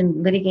a fortune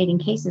litigating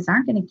cases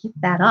aren't going to give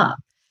that up.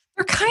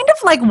 They're kind of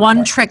like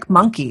one-trick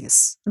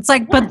monkeys. It's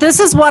like, but this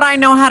is what I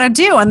know how to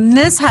do, and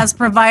this has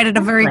provided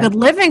a very good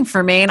living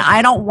for me, and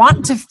I don't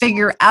want to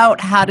figure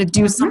out how to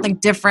do something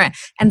different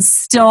and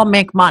still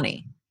make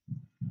money.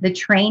 The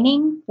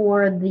training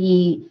for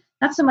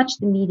not so much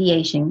the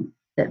mediation,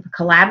 the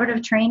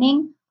collaborative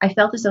training, I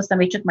felt as though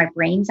somebody took my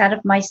brains out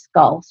of my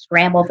skull,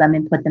 scrambled them,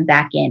 and put them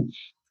back in.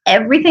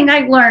 Everything I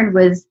learned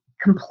was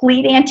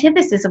complete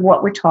antithesis of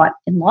what we're taught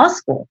in law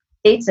school.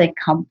 It's a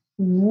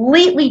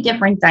completely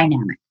different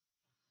dynamic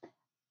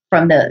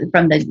from the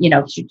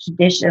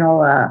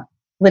traditional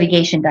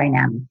litigation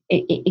dynamic.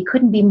 It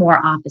couldn't be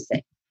more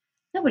opposite.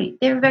 There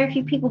are very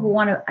few people who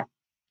want to.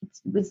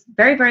 It was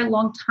very, very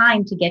long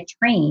time to get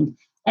trained,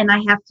 and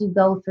I have to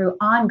go through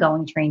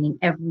ongoing training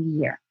every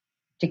year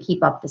to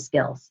keep up the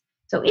skills.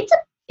 So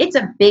it's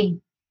a big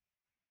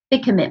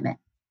commitment,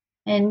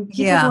 and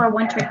people who are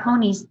one-trick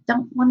ponies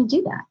don't want to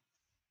do that.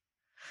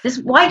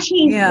 Why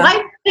change? Yeah.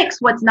 Why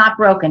fix what's not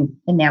broken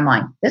in their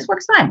mind? This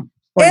works fine.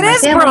 It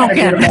is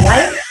broken.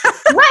 Right.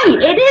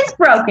 right. It is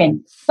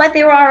broken. But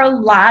there are a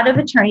lot of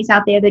attorneys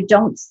out there that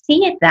don't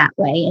see it that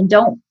way and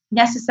don't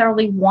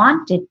necessarily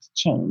want it to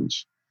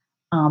change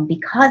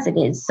because it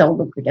is so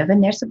lucrative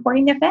and they're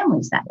supporting their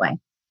families that way.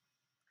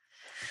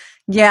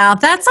 Yeah,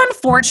 that's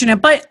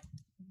unfortunate. But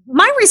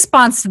my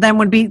response to them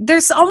would be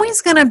there's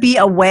always going to be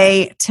a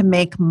way to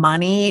make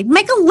money,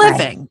 make a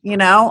living,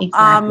 Right.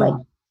 Exactly.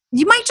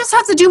 You might just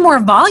have to do more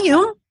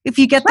volume. If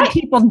you get the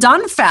people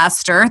done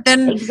faster,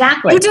 then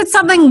you did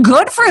something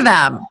good for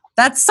them.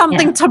 That's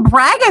something to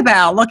brag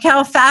about. Look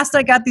how fast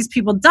I got these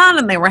people done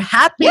and they were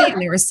happy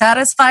and they were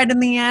satisfied in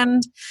the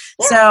end.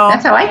 Yeah, so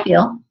that's how I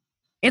feel.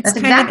 It's that's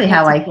exactly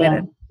how I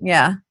feel.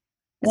 Yeah.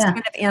 It's kind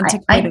of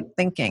antiquated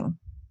thinking.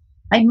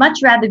 I'd much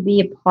rather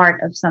be a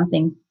part of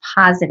something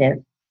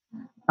positive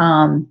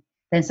than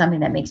something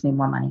that makes me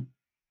more money.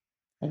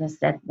 I guess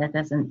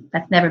that's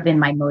never been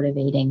my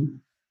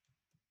motivating.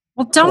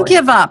 Well, don't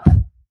give up.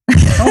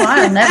 Oh,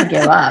 I'll never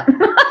give up.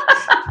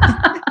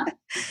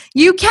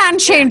 You can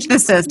change the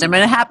system,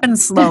 and it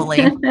happens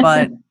slowly,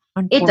 but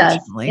it does.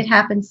 It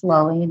happens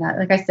slowly, and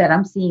like I said,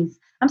 I'm seeing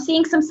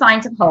some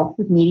signs of hope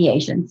with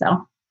mediation.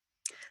 So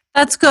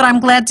that's good. I'm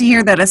glad to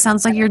hear that. It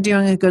sounds like you're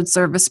doing a good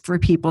service for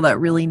people that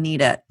really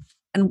need it,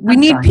 and we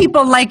need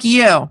people like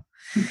you.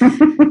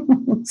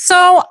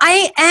 So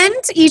I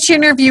end each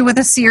interview with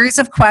a series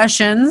of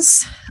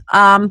questions.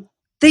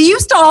 They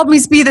used to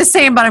always be the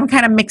same, but I'm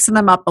kind of mixing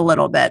them up a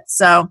little bit.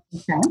 So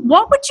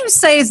what would you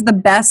say is the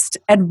best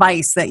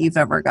advice that you've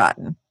ever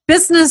gotten?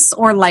 Business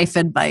or life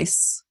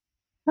advice?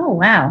 Oh,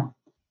 wow.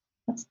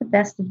 What's the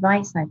best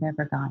advice I've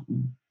ever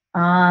gotten?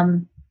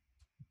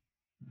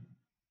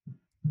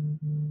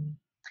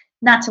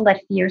 Not to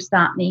let fear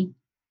stop me.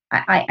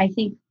 I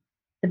think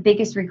the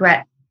biggest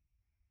regret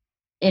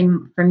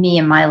for me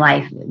in my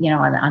life,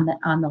 on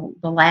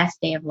the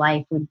last day of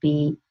life would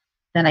be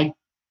that I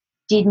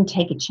didn't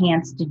take a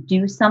chance to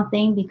do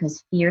something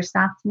because fear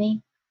stopped me.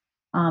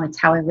 It's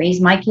how I raise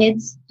my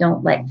kids.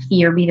 Don't let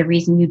fear be the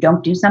reason you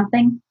don't do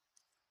something.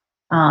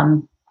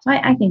 So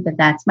I think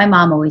that's my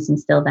mom always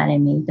instilled that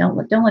in me. Don't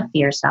let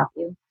fear stop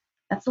you.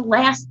 That's the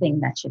last thing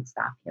that should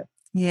stop you.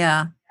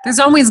 Yeah. There's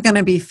always going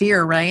to be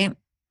fear, right?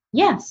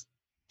 Yes.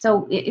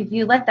 So if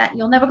you let that,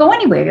 you'll never go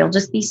anywhere. You'll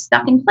just be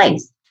stuck in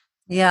place.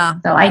 Yeah.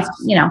 So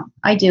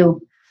I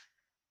do.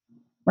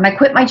 When I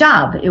quit my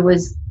job, it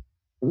was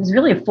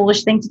really a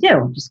foolish thing to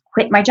do. Just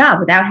quit my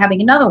job without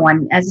having another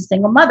one as a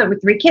single mother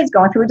with 3 kids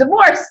going through a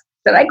divorce.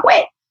 So I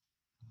quit.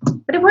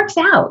 But it works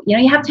out.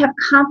 You have to have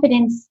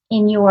confidence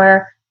in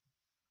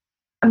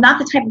I'm not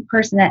the type of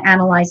person that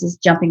analyzes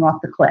jumping off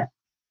the cliff.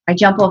 I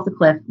jump off the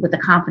cliff with the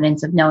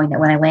confidence of knowing that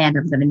when I land,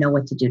 I'm going to know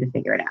what to do to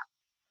figure it out.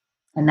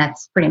 And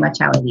that's pretty much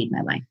how I lead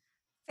my life.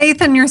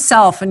 Faith in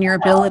yourself and your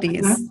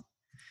abilities.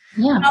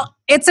 Yeah. Well,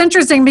 it's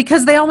interesting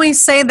because they always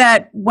say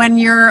that when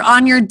you're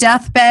on your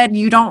deathbed,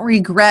 you don't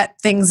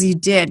regret things you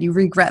did. You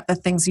regret the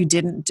things you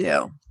didn't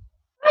do.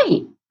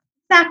 Right.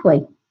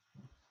 Exactly.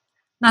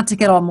 Not to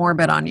get all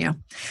morbid on you.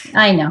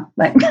 I know,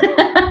 but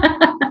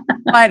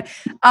but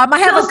I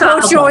have a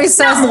coach who always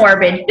says not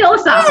morbid,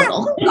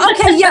 philosophical.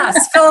 Okay,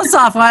 yes,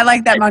 philosophical. I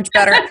like that much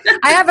better.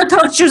 I have a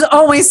coach who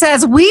always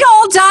says we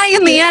all die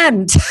in the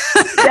end.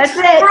 That's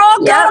it. We're all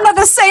going to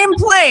the same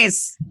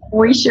place.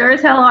 We sure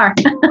as hell are.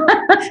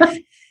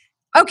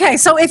 Okay,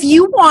 so if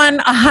you won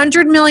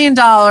 $100 million,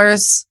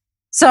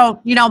 so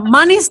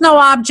money's no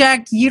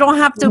object. You don't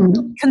have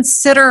to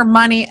consider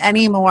money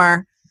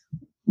anymore.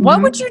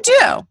 What would you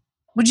do?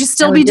 Would you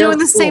still be doing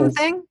the same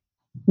thing?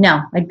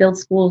 No, I build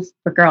schools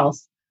for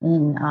girls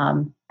in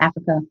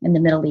Africa and the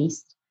Middle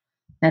East.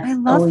 That's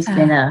always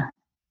been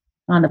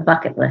on the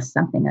bucket list,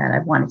 something that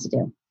I've wanted to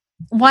do.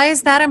 Why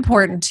is that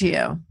important to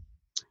you?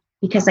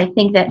 Because I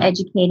think that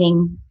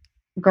educating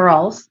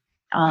girls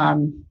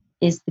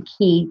is the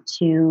key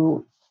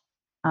to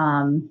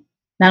not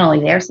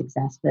only their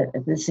success, but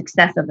the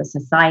success of a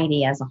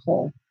society as a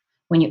whole.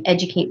 When you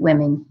educate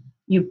women,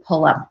 you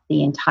pull up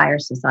the entire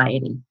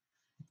society.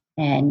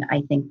 And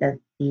I think that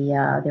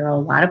there are a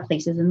lot of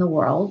places in the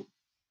world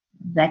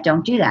that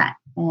don't do that.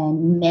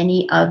 And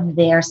many of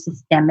their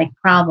systemic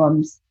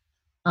problems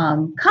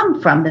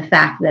come from the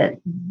fact that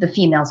the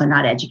females are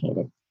not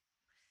educated.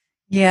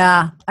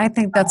 Yeah, I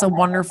think that's a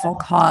wonderful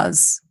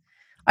cause.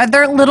 Are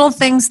there little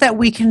things that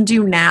we can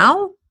do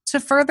now to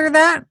further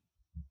that?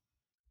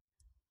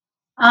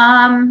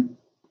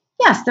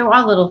 Yes, there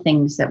are little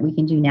things that we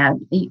can do now.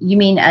 You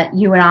mean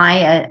you and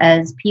I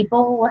as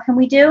people, what can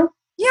we do?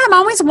 Yeah, I'm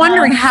always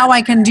wondering how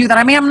I can do that.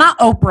 I mean, I'm not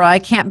Oprah. I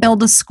can't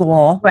build a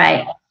school.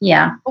 Right,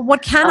 yeah. But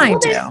what can I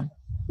do?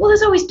 Well,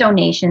 there's always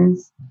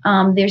donations.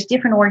 There's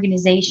different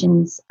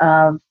organizations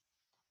of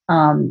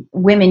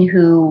women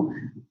who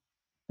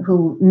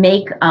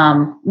make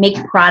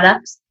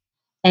products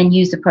and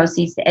use the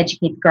proceeds to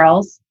educate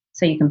girls.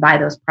 So you can buy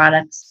those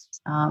products.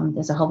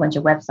 There's a whole bunch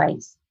of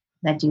websites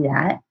that do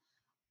that.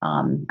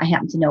 I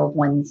happen to know of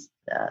ones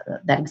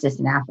that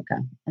exist in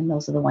Africa, and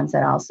those are the ones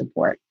that I'll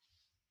support.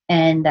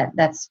 And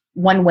that's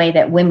one way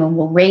that women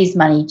will raise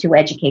money to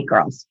educate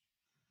girls.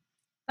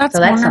 That's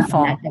wonderful.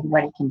 Something that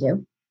everybody can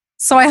do.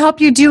 So I hope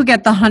you do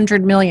get the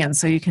 100 million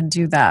so you can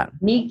do that.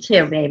 Me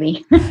too,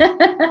 baby.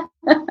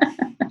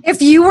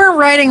 If you were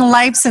writing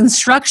life's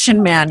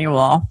instruction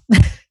manual,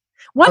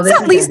 what's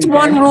at least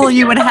one rule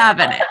you would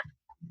have in it?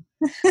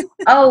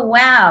 Oh,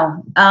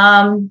 wow.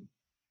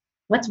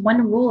 What's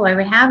one rule I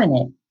would have in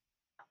it?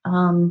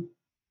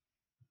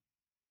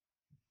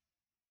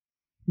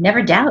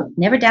 Never doubt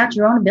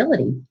your own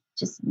ability.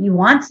 Just, you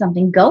want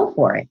something, go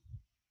for it.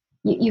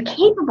 You're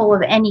capable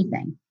of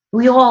anything.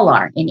 We all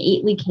are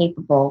innately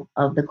capable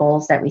of the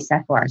goals that we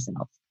set for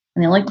ourselves.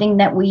 And the only thing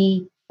that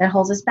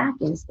holds us back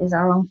is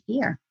our own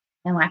fear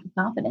and lack of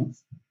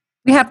confidence.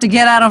 We have to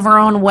get out of our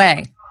own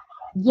way.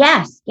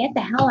 Yes, get the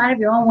hell out of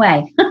your own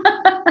way.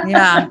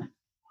 Yeah.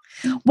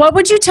 What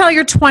would you tell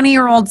your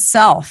 20-year-old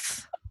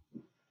self?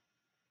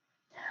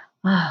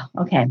 Oh,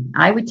 okay.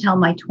 I would tell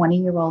my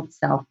 20-year-old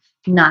self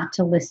not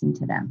to listen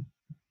to them.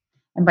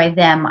 And by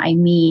them, I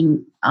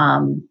mean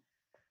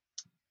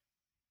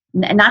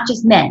not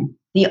just men,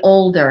 the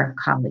older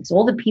colleagues,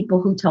 all the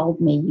people who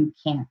told me, you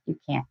can't.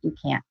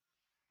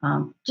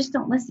 Just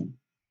don't listen.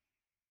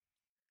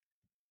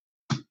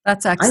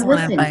 That's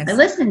excellent advice. I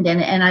listened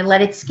and I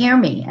let it scare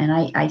me. And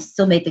I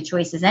still made the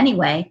choices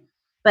anyway.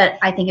 But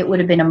I think it would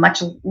have been a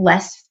much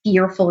less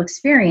fearful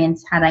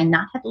experience had I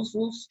not had those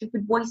little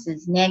stupid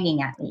voices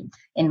nagging at me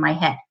in my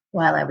head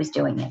while I was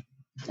doing it.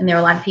 And there are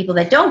a lot of people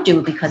that don't do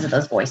it because of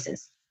those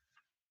voices.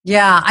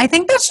 Yeah, I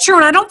think that's true.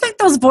 And I don't think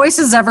those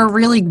voices ever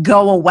really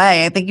go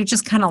away. I think you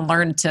just kind of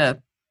learn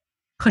to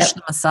push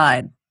them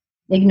aside.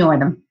 Ignore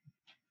them.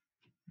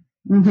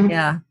 Mm-hmm.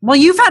 Yeah. Well,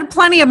 you've had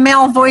plenty of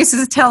male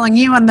voices telling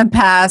you in the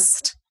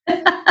past,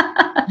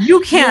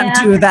 you can't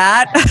do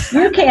that.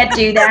 You can't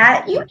do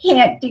that. You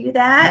can't do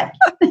that.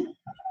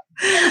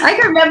 I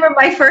can remember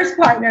my first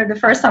partner, the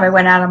first time I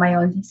went out on my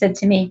own, he said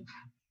to me,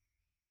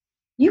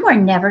 you are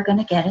never going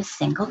to get a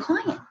single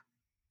client.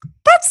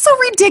 That's so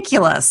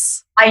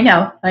ridiculous. I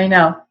know.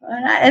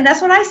 And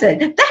that's what I said.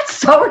 That's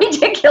so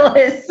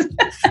ridiculous.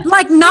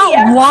 Like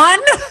not one?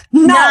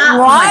 Not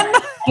one?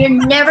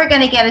 You're never going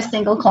to get a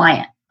single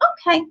client.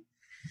 Okay.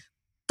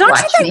 Don't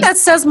you think that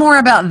says more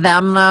about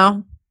them,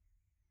 though?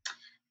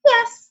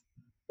 Yes.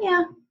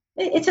 Yeah.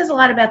 It says a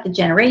lot about the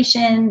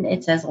generation.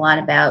 It says a lot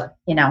about,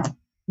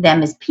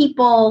 them as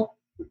people.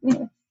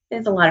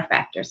 There's a lot of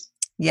factors.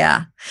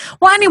 Yeah.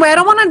 Well, anyway, I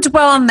don't want to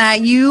dwell on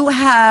that. You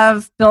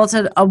have built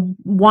a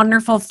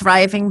wonderful,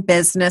 thriving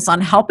business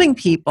on helping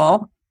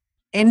people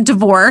in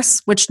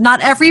divorce, which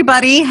not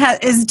everybody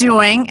is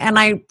doing. And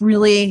I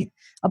really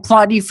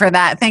applaud you for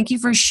that. Thank you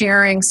for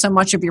sharing so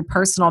much of your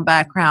personal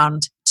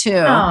background,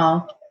 too.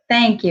 Oh,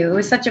 thank you. It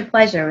was such a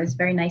pleasure. It was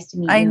very nice to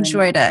meet you. I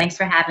enjoyed it. Thanks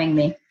for having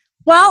me.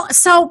 Well,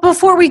 so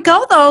before we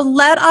go, though,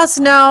 let us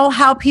know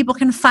how people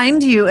can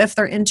find you if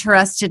they're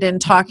interested in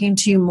talking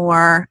to you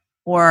more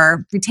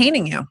or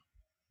retaining you.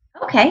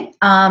 Okay.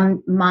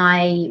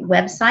 My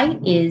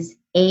website is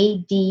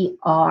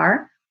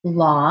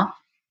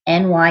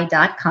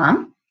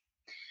adrlawny.com.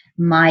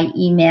 My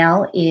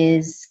email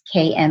is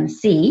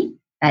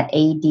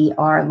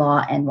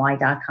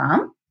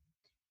kmc@adrlawny.com.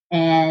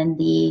 And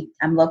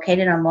I'm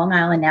located on Long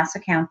Island, Nassau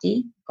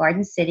County,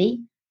 Garden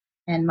City.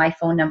 And my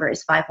phone number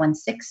is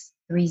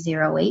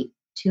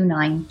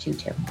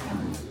 516-308-2922.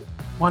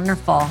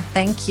 Wonderful.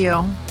 Thank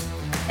you.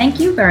 Thank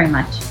you very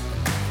much.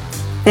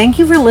 Thank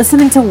you for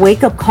listening to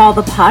Wake Up Call,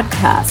 the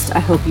podcast. I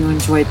hope you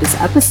enjoyed this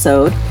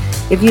episode.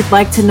 If you'd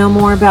like to know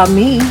more about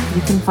me,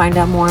 you can find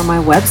out more on my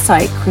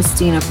website,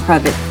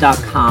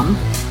 ChristinaPrevitt.com.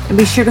 And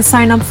be sure to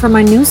sign up for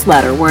my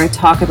newsletter where I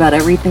talk about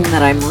everything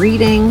that I'm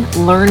reading,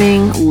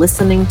 learning,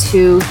 listening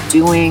to,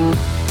 doing,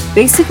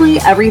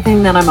 basically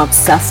everything that I'm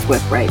obsessed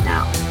with right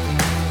now.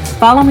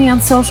 Follow me on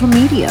social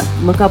media.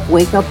 Look up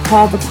Wake Up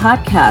Call, the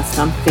podcast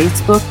on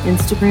Facebook,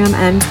 Instagram,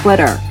 and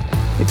Twitter.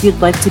 If you'd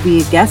like to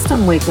be a guest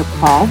on Wake Up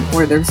Call,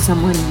 or there's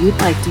someone you'd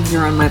like to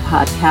hear on my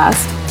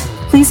podcast,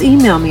 please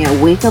email me at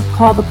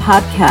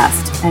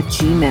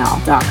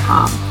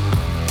wakeupcallthepodcast@gmail.com.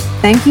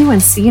 Thank you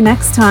and see you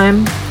next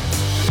time.